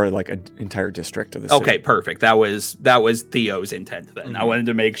greenhouses are like an entire district of the city. Okay, perfect. That was Theo's intent then. I wanted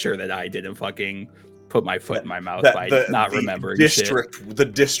to make sure that I didn't fucking put my foot in my mouth by not remembering district, shit. The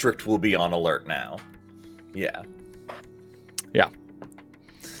district will be on alert now. Yeah. Yeah.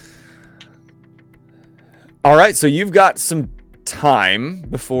 All right, so you've got some time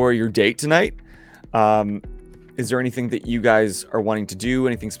before your date tonight. Is there anything that you guys are wanting to do?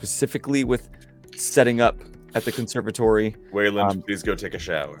 Anything specifically with setting up at the conservatory? Wayland, please go take a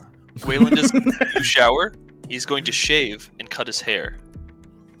shower. Wayland is going to shower. He's going to shave and cut his hair.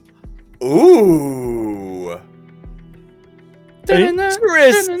 Ooh.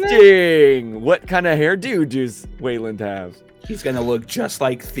 Interesting. What kind of hairdo does Wayland have? He's gonna look just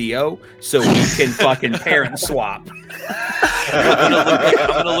like Theo, so we can fucking parent swap. I'm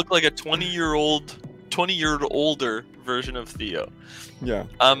gonna look like a 20-year older version of Theo. Yeah.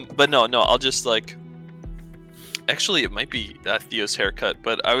 But no, I'll just like. Actually, it might be Theo's haircut,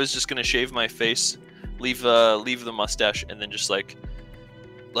 but I was just gonna shave my face, leave the mustache, and then just like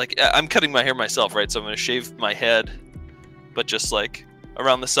I'm cutting my hair myself, right? So I'm gonna shave my head, but just like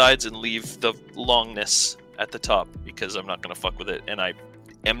around the sides and leave the longness at the top because I'm not gonna fuck with it, and I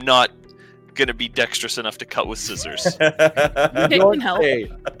am not gonna be dexterous enough to cut with scissors. Kit can help.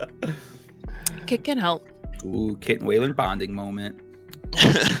 Hey. Kit can help. Ooh, Kit and Wayland bonding moment.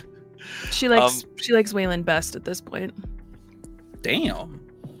 She likes Wayland best at this point. Damn.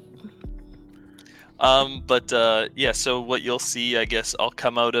 Yeah. So what you'll see, I guess, I'll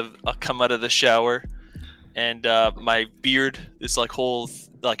come out of the shower, and my beard, this like whole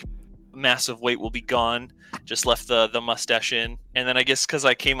like massive weight will be gone. Just left the mustache in, and then I guess because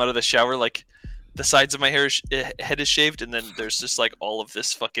I came out of the shower, like the sides of my head is shaved, and then there's just like all of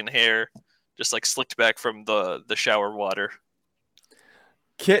this fucking hair, just like slicked back from the shower water.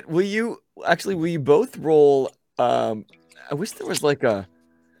 Kit, will you both roll? I wish there was like a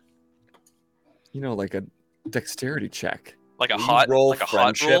dexterity check. Like a Will you hot roll like a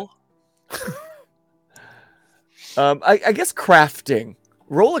hot friendship? roll. I guess crafting.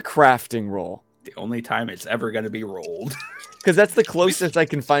 Roll a crafting roll. The only time it's ever going to be rolled. Because that's the closest I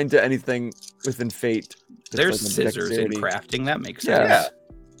can find to anything within Fate. that's There's like a scissors in dexterity. crafting. That makes Yeah. sense.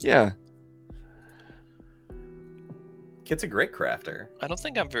 Yeah. Kit's a great crafter. I don't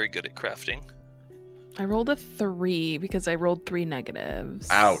think I'm very good at crafting. I rolled a 3 because I rolled 3 negatives.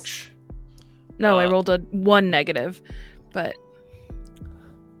 Ouch. No, I rolled a 1 negative, but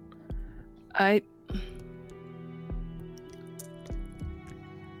I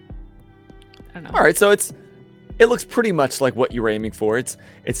don't know. All right, so it looks pretty much like what you were aiming for. It's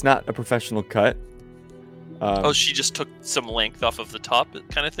not a professional cut. Oh, she just took some length off of the top,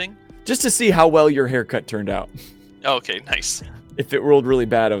 kind of thing. Just to see how well your haircut turned out. Oh, okay, nice. If it rolled really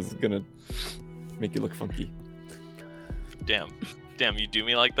bad, I was gonna make you look funky. Damn, you do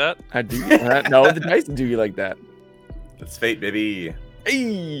me like that? I do. No, the dice do you like that. It's Fate, baby.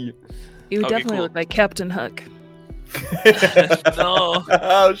 Hey. You Okay, definitely cool. look like Captain Hook. No.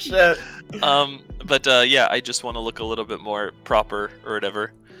 Oh shit. But yeah, I just want to look a little bit more proper or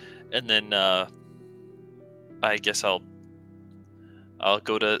whatever, and then I guess I'll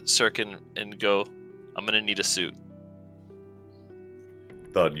go to Sirkin and go. I'm gonna need a suit.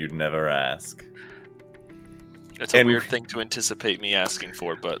 Thought you'd never ask. It's a And- weird thing to anticipate me asking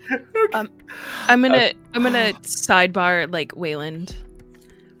for, but I'm gonna sidebar like Wayland.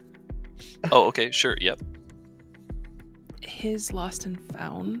 oh, okay, sure, yep. His lost and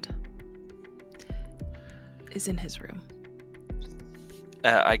found is in his room.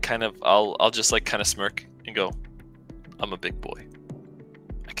 I'll just like kind of smirk and go, I'm a big boy.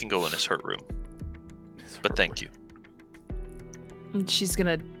 I can go in his hurt room. But thank you. And she's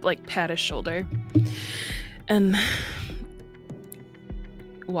gonna like pat his shoulder and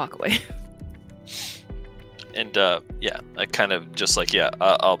walk away. And I kind of just like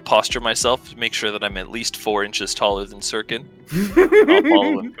I'll posture myself to make sure that I'm at least 4 inches taller than Sirkin. I'll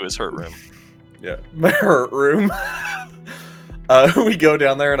follow him to his hurt room. Yeah, my hurt room. We go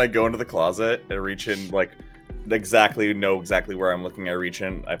down there, and I go into the closet and reach in, like, know exactly where I'm looking. I reach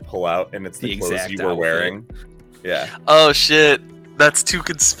in, I pull out, and it's the clothes exact you were outfit. wearing. Yeah. Oh shit, that's too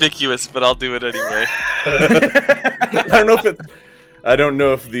conspicuous, but I'll do it anyway. I don't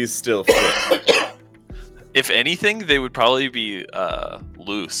know if these still fit. If anything, they would probably be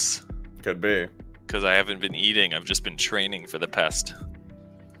loose. Could be. Because I haven't been eating. I've just been training for the past.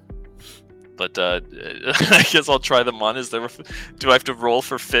 But I guess I'll try them on. Do I have to roll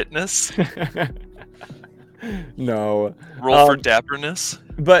for fitness? No. Roll for dapperness?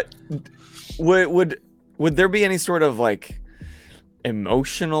 But would there be any sort of like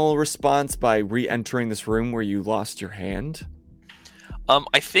emotional response by re-entering this room where you lost your hand?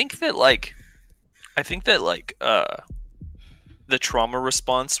 I think that the trauma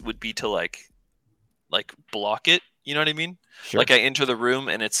response would be to like block it. You know what I mean? Sure. Like I enter the room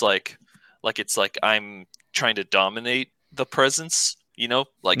and it's like I'm trying to dominate the presence. You know,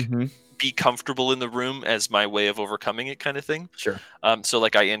 like be comfortable in the room as my way of overcoming it, kind of thing. Sure. So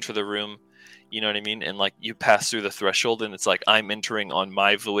like I enter the room, you know what I mean, and like you pass through the threshold, and it's like I'm entering on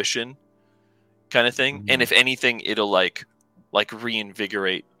my volition, kind of thing. And if anything, it'll like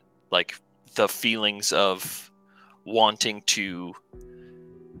reinvigorate like the feelings of wanting to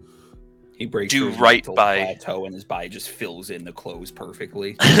He breaks do through his right mental by plateau, and his body just fills in the clothes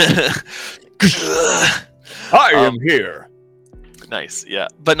perfectly. I am here. Nice, yeah.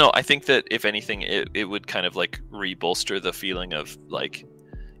 But no, I think that if anything, it would kind of like re-bolster the feeling of like,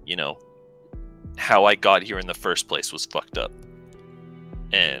 you know, how I got here in the first place was fucked up,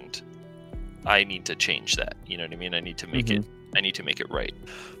 and I need to change that. You know what I mean? I need to make it. I need to make it right.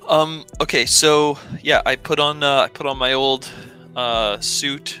 Okay, so yeah, I put on my old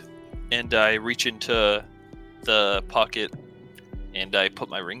suit, and I reach into the pocket, and I put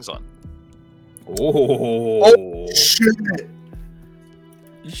my rings on. Oh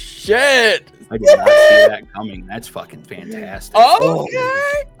Shit. I did not see that coming. That's fucking fantastic.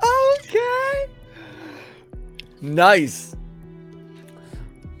 Okay. Nice.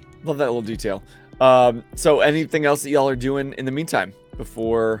 Love that little detail. So anything else that y'all are doing in the meantime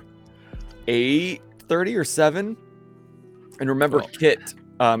before 8:30 or 7? And remember, Kit,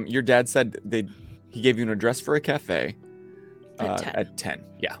 your dad said he gave you an address for a cafe at 10.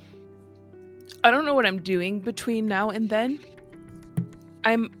 Yeah. I don't know what I'm doing between now and then.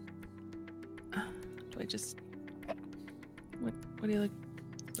 Do I just... What do you like?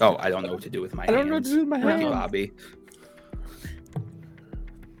 Oh, I don't know what to do with my hands. I don't know what to do with my Ricky hands. Bobby.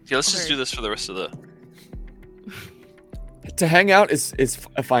 Yeah, let's just do this for the rest of the... To hang out is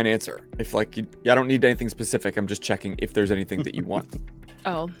a fine answer. If like I don't need anything specific. I'm just checking if there's anything that you want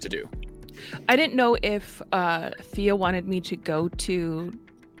to do. I didn't know if Thea wanted me to go to...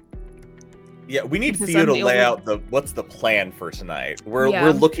 Yeah, we need Because Theo I'm to the lay only- out what's the plan for tonight. We're Yeah.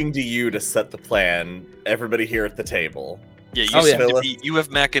 looking to you to set the plan. Everybody here at the table. Yeah, you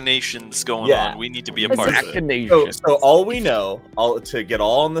have machinations going Yeah. on. We need to be a part of it. Machination. So all we know, to get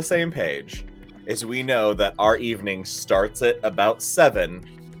all on the same page, is we know that our evening starts at about 7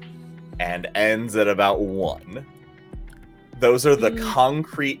 and ends at about 1. Those are the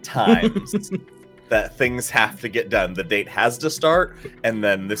concrete times that things have to get done. The date has to start, and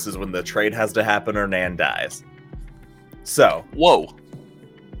then this is when the trade has to happen or Nan dies. So, Whoa.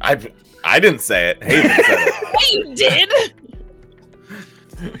 I didn't say it. Haven said it. You did?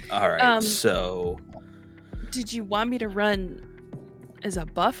 All right, so Did you want me to run as a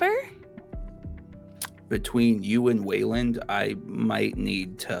buffer? between you and Wayland, I might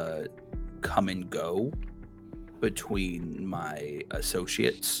need to come and go between my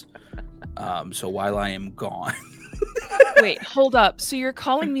associates. So while I am gone, Wait, hold up. So you're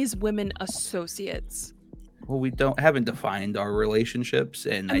calling these women associates? well, we haven't defined our relationships,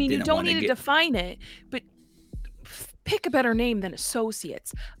 and I mean, you didn't don't want need to get. define it, but pick a better name than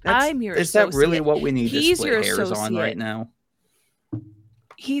associates. That's- I'm your Is associate. that really what we need He's to your split hairs on associate. right now?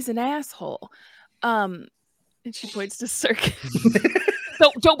 He's an asshole. And she points to Cirque.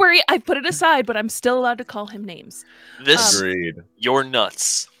 Don't worry, I put it aside, but I'm still allowed to call him names. This, Agreed. you're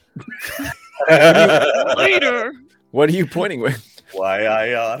nuts. Later. What are you pointing with? Why I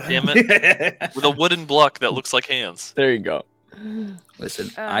Damn it. With a wooden block that looks like hands. There you go. Listen,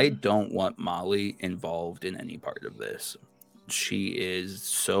 I don't want Molly involved in any part of this. She is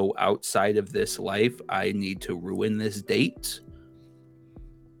so outside of this life. I need to ruin this date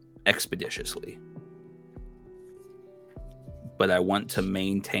expeditiously. But I want to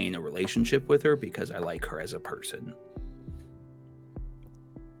maintain a relationship with her because I like her as a person.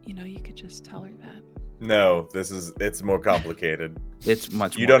 You know, you could just tell her that. No, it's more complicated. It's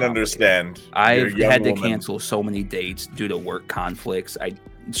much You more don't complicated. understand. I've You're a had to young woman. cancel so many dates due to work conflicts.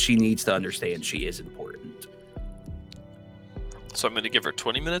 She needs to understand she is important. So I'm going to give her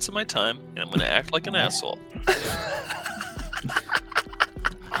 20 minutes of my time, and I'm going to act like an asshole.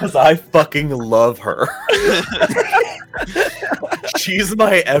 Because I fucking love her. She's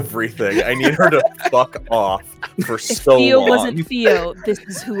my everything. I need her to fuck off for If so Theo long. wasn't Theo, this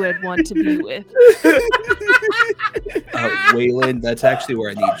is who I'd want to be with. Waylon, that's actually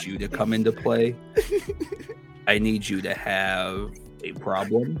where I need you to come into play. I need you to have a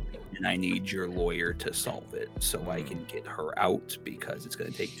problem, and I need your lawyer to solve it so I can get her out because it's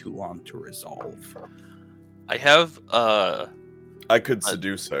going to take too long to resolve. I have, I could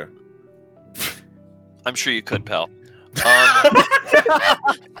seduce her. I'm sure you could, pal.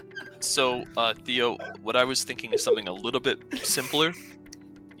 So, Theo, what I was thinking is something a little bit simpler.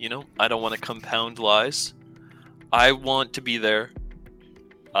 You know, I don't want to compound lies. I want to be there,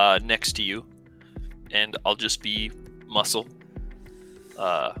 next to you, and I'll just be muscle.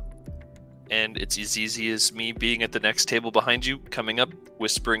 And it's as easy as me being at the next table behind you, coming up,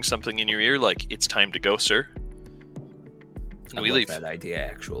 whispering something in your ear, like, "It's time to go, sir." And I we love leave. that idea,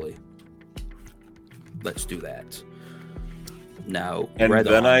 actually. Let's do that. Now, And Red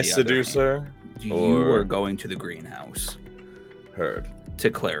then on I the other seduce hand, her? You Or- are going to the greenhouse. Heard. To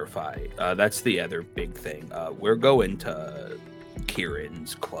clarify, that's the other big thing. We're going to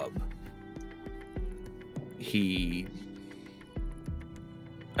Kieran's club.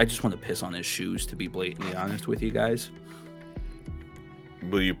 I just want to piss on his shoes, to be blatantly honest with you guys.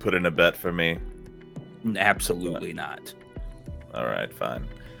 Will you put in a bet for me? Absolutely not. All right, fine.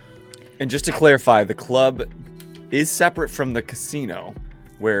 And just to clarify, the club is separate from the casino,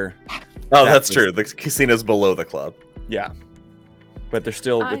 where Oh, That that's was- true. The casino's below the club. yeah, but they're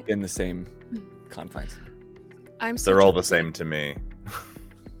still I- within the same confines. They're all the same to me.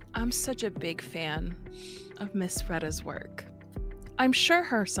 I'm such a big fan of Miss Retta's work. I'm sure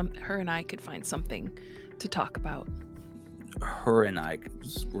her and I could find something to talk about. Her and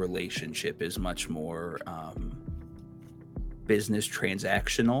I's relationship is much more business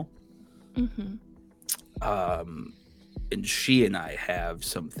transactional. Mm-hmm. And she and I have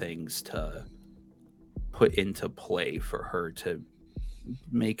some things to put into play for her to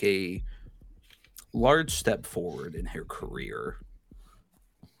make a large step forward in her career.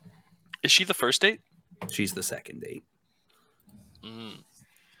 Is she the first date? She's the second date.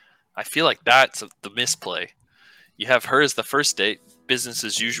 I feel like that's the misplay. You have her as the first date. Business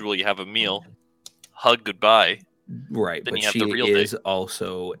as usual. You have a meal, hug goodbye. Right, Then but you have she the real is date.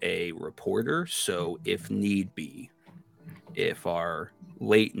 also a reporter, so if need be, if our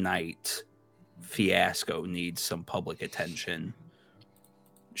late night fiasco needs some public attention,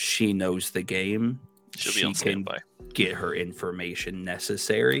 she knows the game. She'll be She on can standby. get her information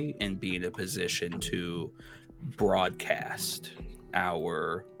necessary and be in a position to broadcast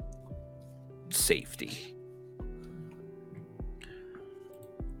our safety.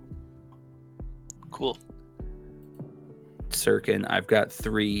 Cool. Sirkin, I've got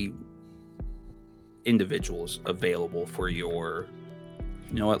 3 individuals available for your...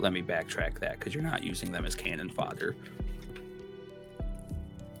 You know what? Let me backtrack that because you're not using them as cannon fodder.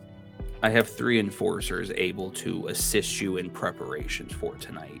 I have 3 enforcers able to assist you in preparations for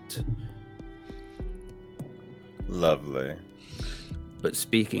tonight. Lovely. But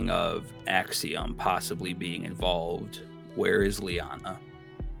speaking of Axiom possibly being involved, where is Liana?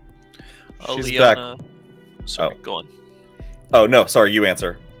 She's Liana. Sorry, Oh. go on. Oh, no, sorry, you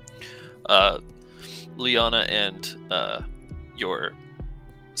answer. Liana and your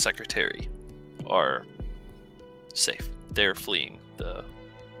secretary are safe. They're fleeing the.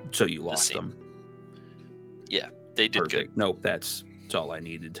 So you lost scene. them. Yeah, they did Perfect. Nope, that's all I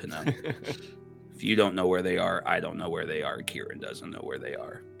neted to know. If you don't know where they are, I don't know where they are. Kieran doesn't know where they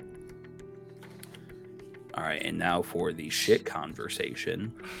are. All right, and now for the shit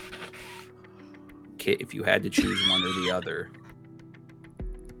conversation. Kit, if you had to choose one or the other,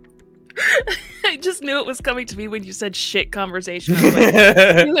 I just knew it was coming to me when you said shit conversation. I was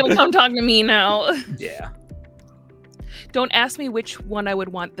like, you're gonna come talk to me now. yeah, Don't ask me which one I would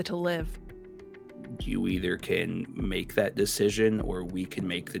want to live. you either can make that decision or we can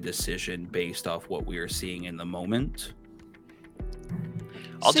make the decision based off what we are seeing in the moment.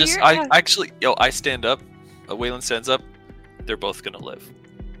 I stand up. Waylon stands up. They're both gonna live.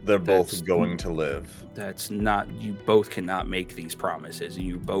 They're both going to live. That's not. You both cannot make these promises.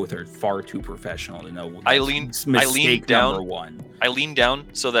 You both are far too professional to know. I lean mistake down. Number one. I lean down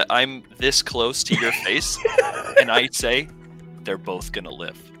so that I'm this close to your face, and I say, "They're both gonna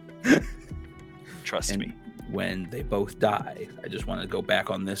live. Trust me." When they both die, I just want to go back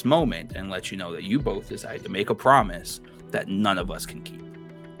on this moment and let you know that you both decided to make a promise that none of us can keep.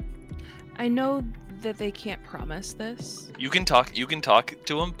 I know that they can't promise this. You can talk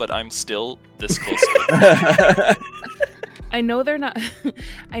to them, but I'm still this close to I know they're not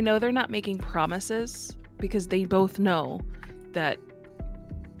I know they're not making promises because they both know that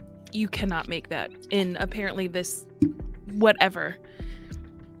you cannot make that in apparently this whatever.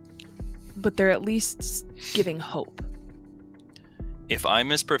 But they're at least giving hope. If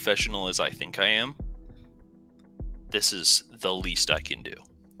I'm as professional as I think I am, this is the least I can do.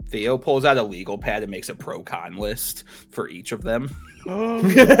 Theo pulls out a legal pad and makes a pro-con list for each of them.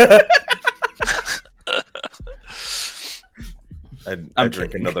 I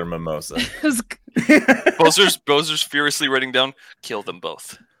drink another mimosa. Bozer's furiously writing down, kill them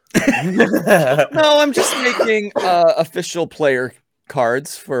both. No, I'm just making official player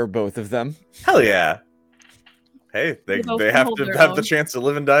cards for both of them. Hell yeah. Hey, they both have hold to their have the own. chance to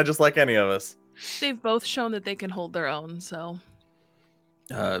live and die just like any of us. They've both shown that they can hold their own, so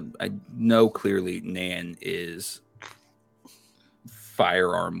I know clearly Nan is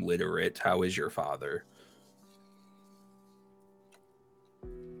firearm literate. How is your father?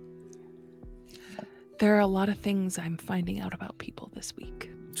 there are a lot of things I'm finding out about people this week.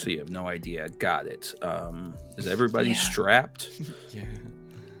 So you have no idea. Got it. Is everybody Yeah. strapped?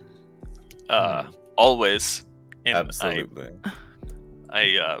 Always. And Absolutely.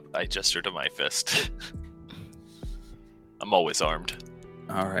 I gesture to my fist. I'm always armed.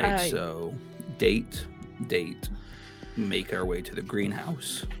 All right. So date, make our way to the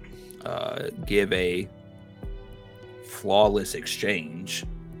greenhouse. Give a flawless exchange.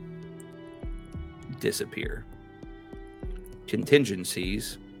 Disappear.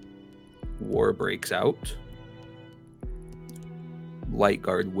 Contingencies. War breaks out. Light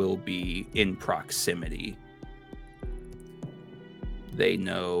Guard will be in proximity. They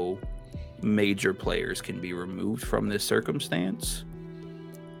know major players can be removed from this circumstance.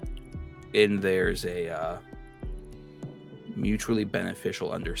 And there's a mutually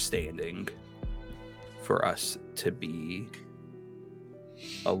beneficial understanding for us to be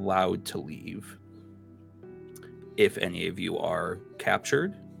allowed to leave. If any of you are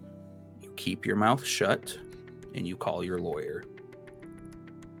captured, you keep your mouth shut and you call your lawyer.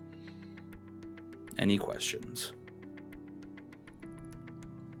 Any questions?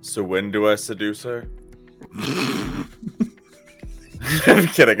 So when do I seduce her? I'm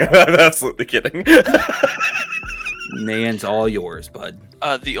kidding. I'm absolutely kidding. Nan's all yours, bud.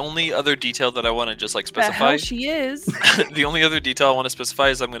 The only other detail that I want to just like The hell specify, she is. the only other detail I want to specify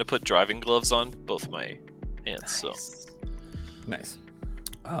is I'm going to put driving gloves on both my hands. So Nice.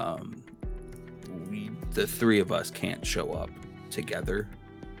 The three of us can't show up together.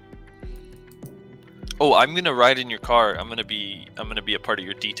 oh, I'm going to ride in your car. I'm going to be a part of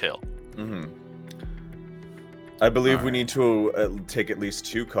your detail. Mm-hmm. I believe we Alright. need to take at least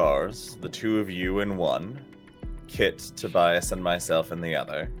 2 cars, the 2 of you in one, Kit, Tobias, and myself in the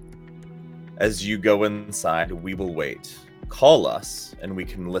other. As you go inside, we will wait. Call us, and we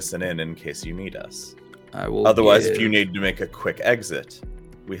can listen in case you need us. I will. Otherwise, if you need to make a quick exit,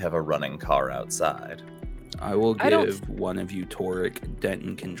 we have a running car outside. I will I don't- give one of you Toric.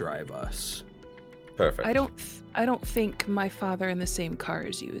 Denton can drive us. Perfect. I don't think my father in the same car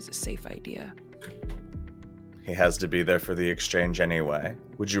as you is a safe idea. He has to be there for the exchange anyway.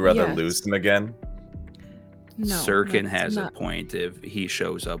 Would you rather Yes. lose him again? No. Sirkin that's has not- a point. If he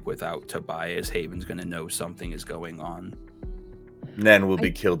shows up without Tobias, Haven's going to know something is going on. Nen will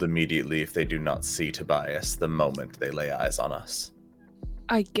be killed immediately if they do not see Tobias the moment they lay eyes on us.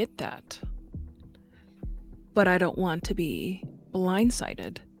 I get that. But I don't want to be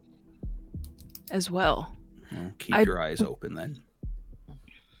blindsided as well. Well, keep I- your eyes open then.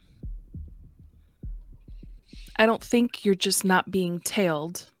 I don't think you're just not being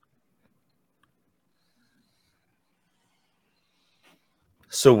tailed.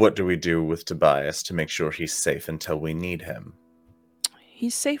 So what do we do with Tobias to make sure he's safe until we need him?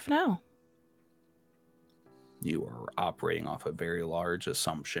 He's safe now. You are operating off a very large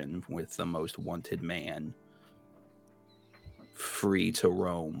assumption with the most wanted man free to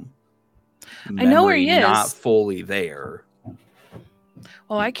roam. I know where he Memory Not is. fully there.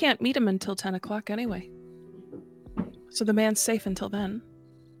 Well, I can't meet him until 10 o'clock anyway. So the man's safe until then.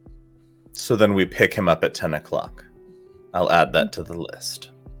 So then we pick him up at 10 o'clock. I'll add that to the list.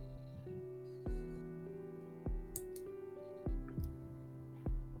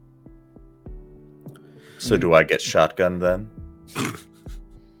 So do I get shotgun then?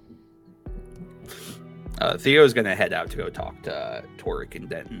 Theo's gonna head out to go talk to Torek and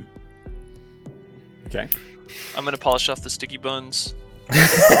Denton. Okay. I'm gonna polish off the sticky buns.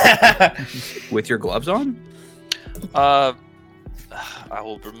 With your gloves on? I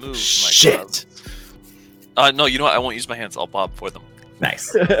will remove my gloves. No, you know what? I won't use my hands. I'll bob for them.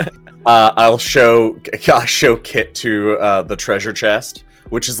 Nice. I'll show Kit to the treasure chest,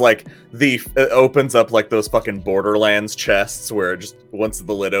 which is like it opens up like those fucking Borderlands chests where just once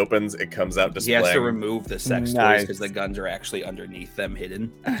the lid opens, it comes out He displaying. has to remove the sex toys Nice. because the guns are actually underneath them,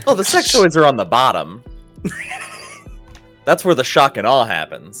 hidden. Oh, the sex toys are on the bottom. That's where the shock and awe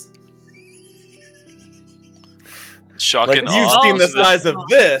happens. Shock Like and you've awe. seen the size of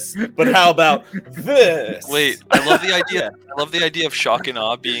this, but how about this? Wait, I love the idea. I love the idea of shock and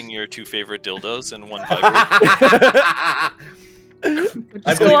awe being your two favorite dildos and one vibrator. I Just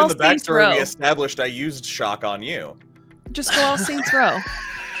believe go all in the Saints backstory we Row. established I used shock on you. Just go all Saints Row.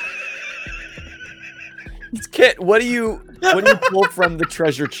 Kit, what do you pull from the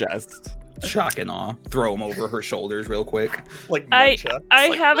treasure chest? Shock and awe. Throw them over her shoulders real quick. Like I nunchucks.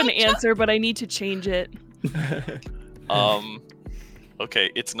 like, have an "Nunchuck?" answer, but I need to change it.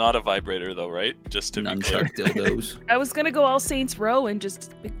 Okay, it's not a vibrator though, right? Just to be clear. Nunchuck dildos. I was gonna go all Saints Row and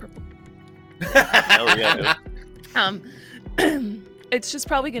just big purple. Hell yeah, dude. It's just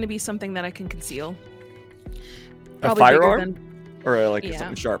probably gonna be something that I can conceal. A Probably bigger firearm? than- Or like Yeah.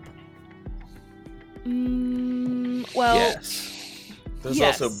 something sharp? Well, Yes. There's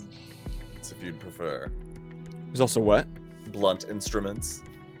yes. also, if you'd prefer, There's also what? blunt instruments.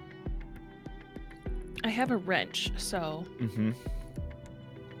 I have a wrench, so Mm-hmm.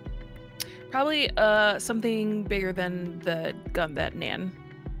 probably something bigger than the gun that Nan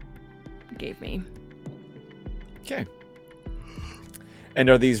gave me. Okay. And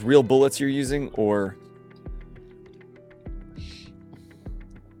are these real bullets you're using, or?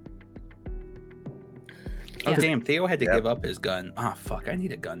 Oh, Yeah. damn. Theo had to Yep. give up his gun. Ah, fuck. I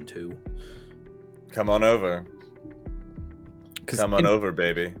need a gun, too. Come on over. 'Cause Come on over,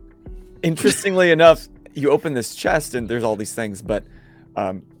 baby. Interestingly enough, you open this chest and there's all these things, but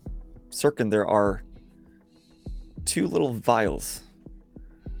Sirkin, there are two little vials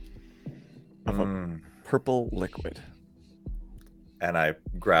of a Mm. purple liquid. And I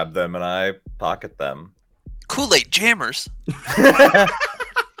grab them and I pocket them. Kool-Aid jammers.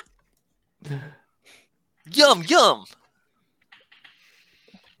 Yum yum.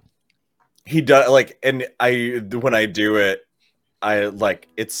 He does like, and when I do it, I like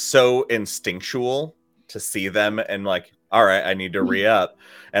it's so instinctual to see them and like, all right, I need to re-up,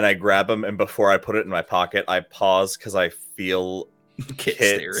 and I grab them, and before I put it in my pocket, I pause because I feel Kit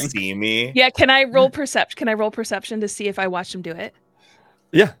Kit staring. see me. Yeah, can I roll perception? Can I roll perception to see if I watched him do it?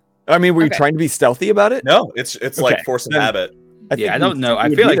 Yeah. I mean, were you Okay. trying to be stealthy about it? No, it's like Okay, force of then- habit. Yeah, I think don't know. I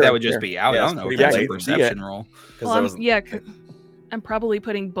you feel like here that or would just there. be out. Yeah, I it's don't know. pretty If that's a blatant. perception roll. Well, Because I'm probably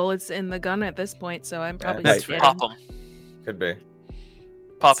putting bullets in the gun at this point, so I'm probably that's scared. Pop him. could be.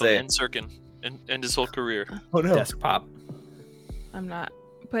 Pop Say. him in Sirkin. And his whole career. Oh no! Desk pop. I'm not,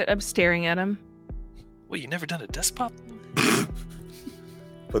 but I'm staring at him. Wait, you never done a desk pop?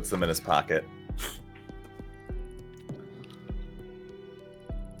 Puts them in his pocket.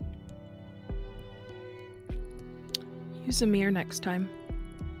 Use a mirror next time.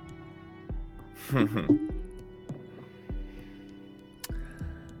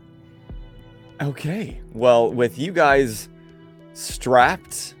 Okay. Well, with you guys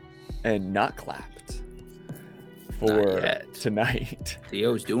strapped and not clapped for yet. tonight,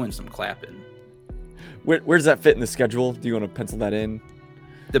 Theo's doing some clapping. where does that fit in the schedule? Do you want to pencil that in?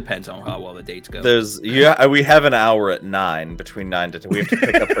 Depends on how well the dates go. We have an hour at 9, between 9 to 10. We have to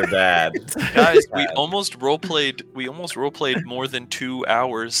pick up her dad. Guys, we almost roleplayed more than 2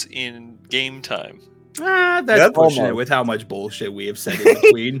 hours in game time. That's That's pushing it almost. with how much bullshit we have said in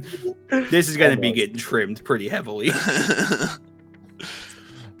between. This is going to be Almost. getting trimmed pretty heavily.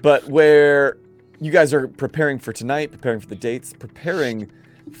 But where you guys are preparing for tonight, preparing for the dates, preparing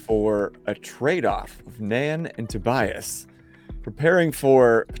for a trade-off of Nan and Tobias, preparing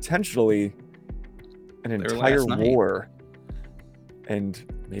for potentially an Their entire last night. war, and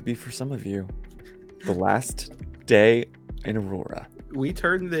maybe for some of you, the last day in Aurora. We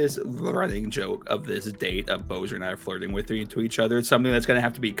turned this running joke of this date of Bozer and I flirting with into each other. It's something that's going to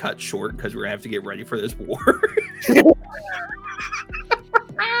have to be cut short because we're going to have to get ready for this war.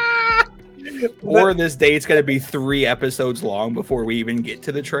 Or this date's gonna be 3 episodes long before we even get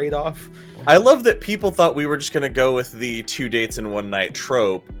to the trade-off. I love that people thought we were just going to go with the 2 dates in 1 night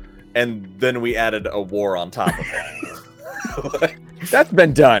trope, and then we added a war on top of it. That's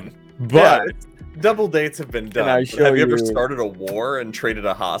been done. Yeah, But double dates have been done. I But show have you ever you- started a war and traded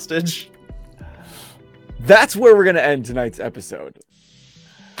a hostage? that's where we're going to end tonight's episode.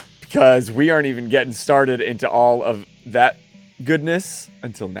 Because we aren't even getting started into all of that goodness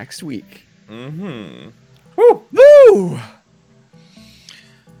until next week. Mm-hmm. Woo! Woo!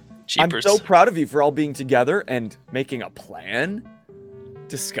 Jeepers. I'm so proud of you for all being together and making a plan, To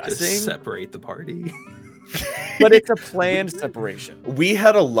discussing. separate the party. But it's a planned separation. We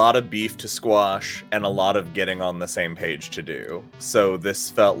had a lot of beef to squash and a lot of getting on the same page to do. So this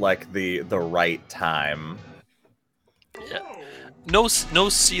felt like the right time. Yeah. No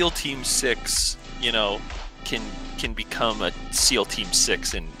SEAL Team 6, can become a SEAL Team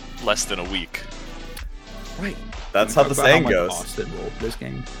 6 in less than a week. Right. That's how the About saying much goes. Austin rolled this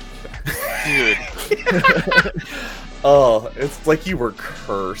game. Dude, Oh, it's like you were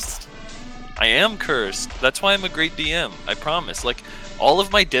cursed. I am cursed. That's why I'm a great DM. I promise. Like, all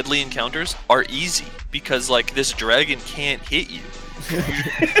of my deadly encounters are easy because, like, this dragon can't hit you.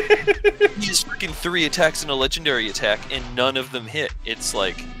 He just freaking 3 attacks and a legendary attack, and none of them hit. It's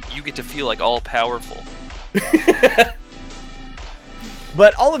like you get to feel like all powerful.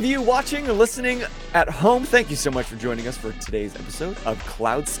 But all of you watching or listening at home, thank you so much for joining us for today's episode of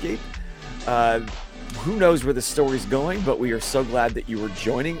Cloudscape. Who knows where the story's going, but we are so glad that you were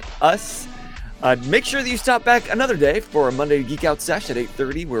joining us. Make sure that you stop back another day for a Monday Geek Out Sesh at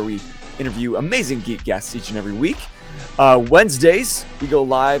 8:30, where we interview amazing geek guests each and every week. Wednesdays, we go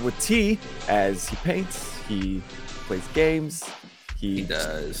live with T as he paints, he plays games, He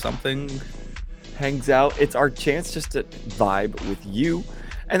does something. hangs out. It's our chance just to vibe with you.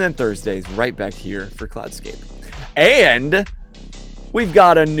 And then Thursdays, right back here for Cloudscape. And we've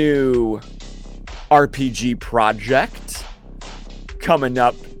got a new RPG project coming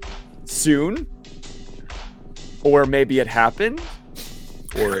up soon. Or maybe it happened.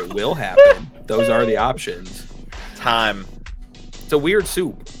 Or it will happen. Those are the options. Time. It's a weird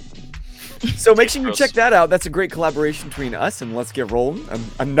soup. So make sure you Gross. check that out. That's a great collaboration between us and Let's Get Rolling.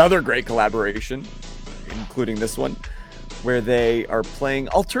 Another great collaboration, including this one, where they are playing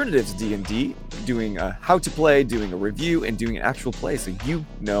alternatives D&D, doing a how to play, doing a review, and doing an actual play, so you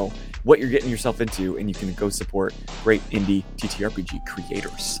know what you're getting yourself into, and you can go support great indie TTRPG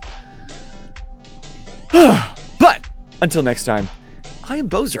creators. But until next time, I am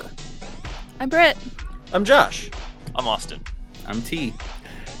Bozer. I'm Britt. I'm Josh. I'm Austin. I'm T.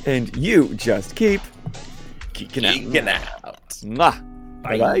 And you just keep geeking out. Geeking out. Mwah.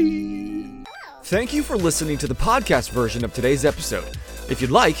 Bye-bye. Thank you for listening to the podcast version of today's episode. If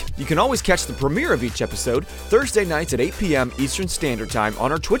you'd like, you can always catch the premiere of each episode Thursday nights at 8 p.m. Eastern Standard Time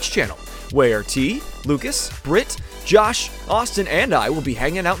on our Twitch channel, where T, Lucas, Britt, Josh, Austin, and I will be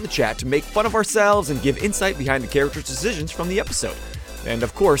hanging out in the chat to make fun of ourselves and give insight behind the characters' decisions from the episode. And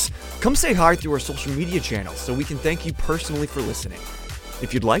of course, come say hi through our social media channels so we can thank you personally for listening.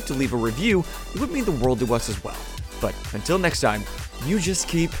 If you'd like to leave a review, it would mean the world to us as well. But until next time, you just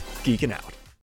keep geeking out.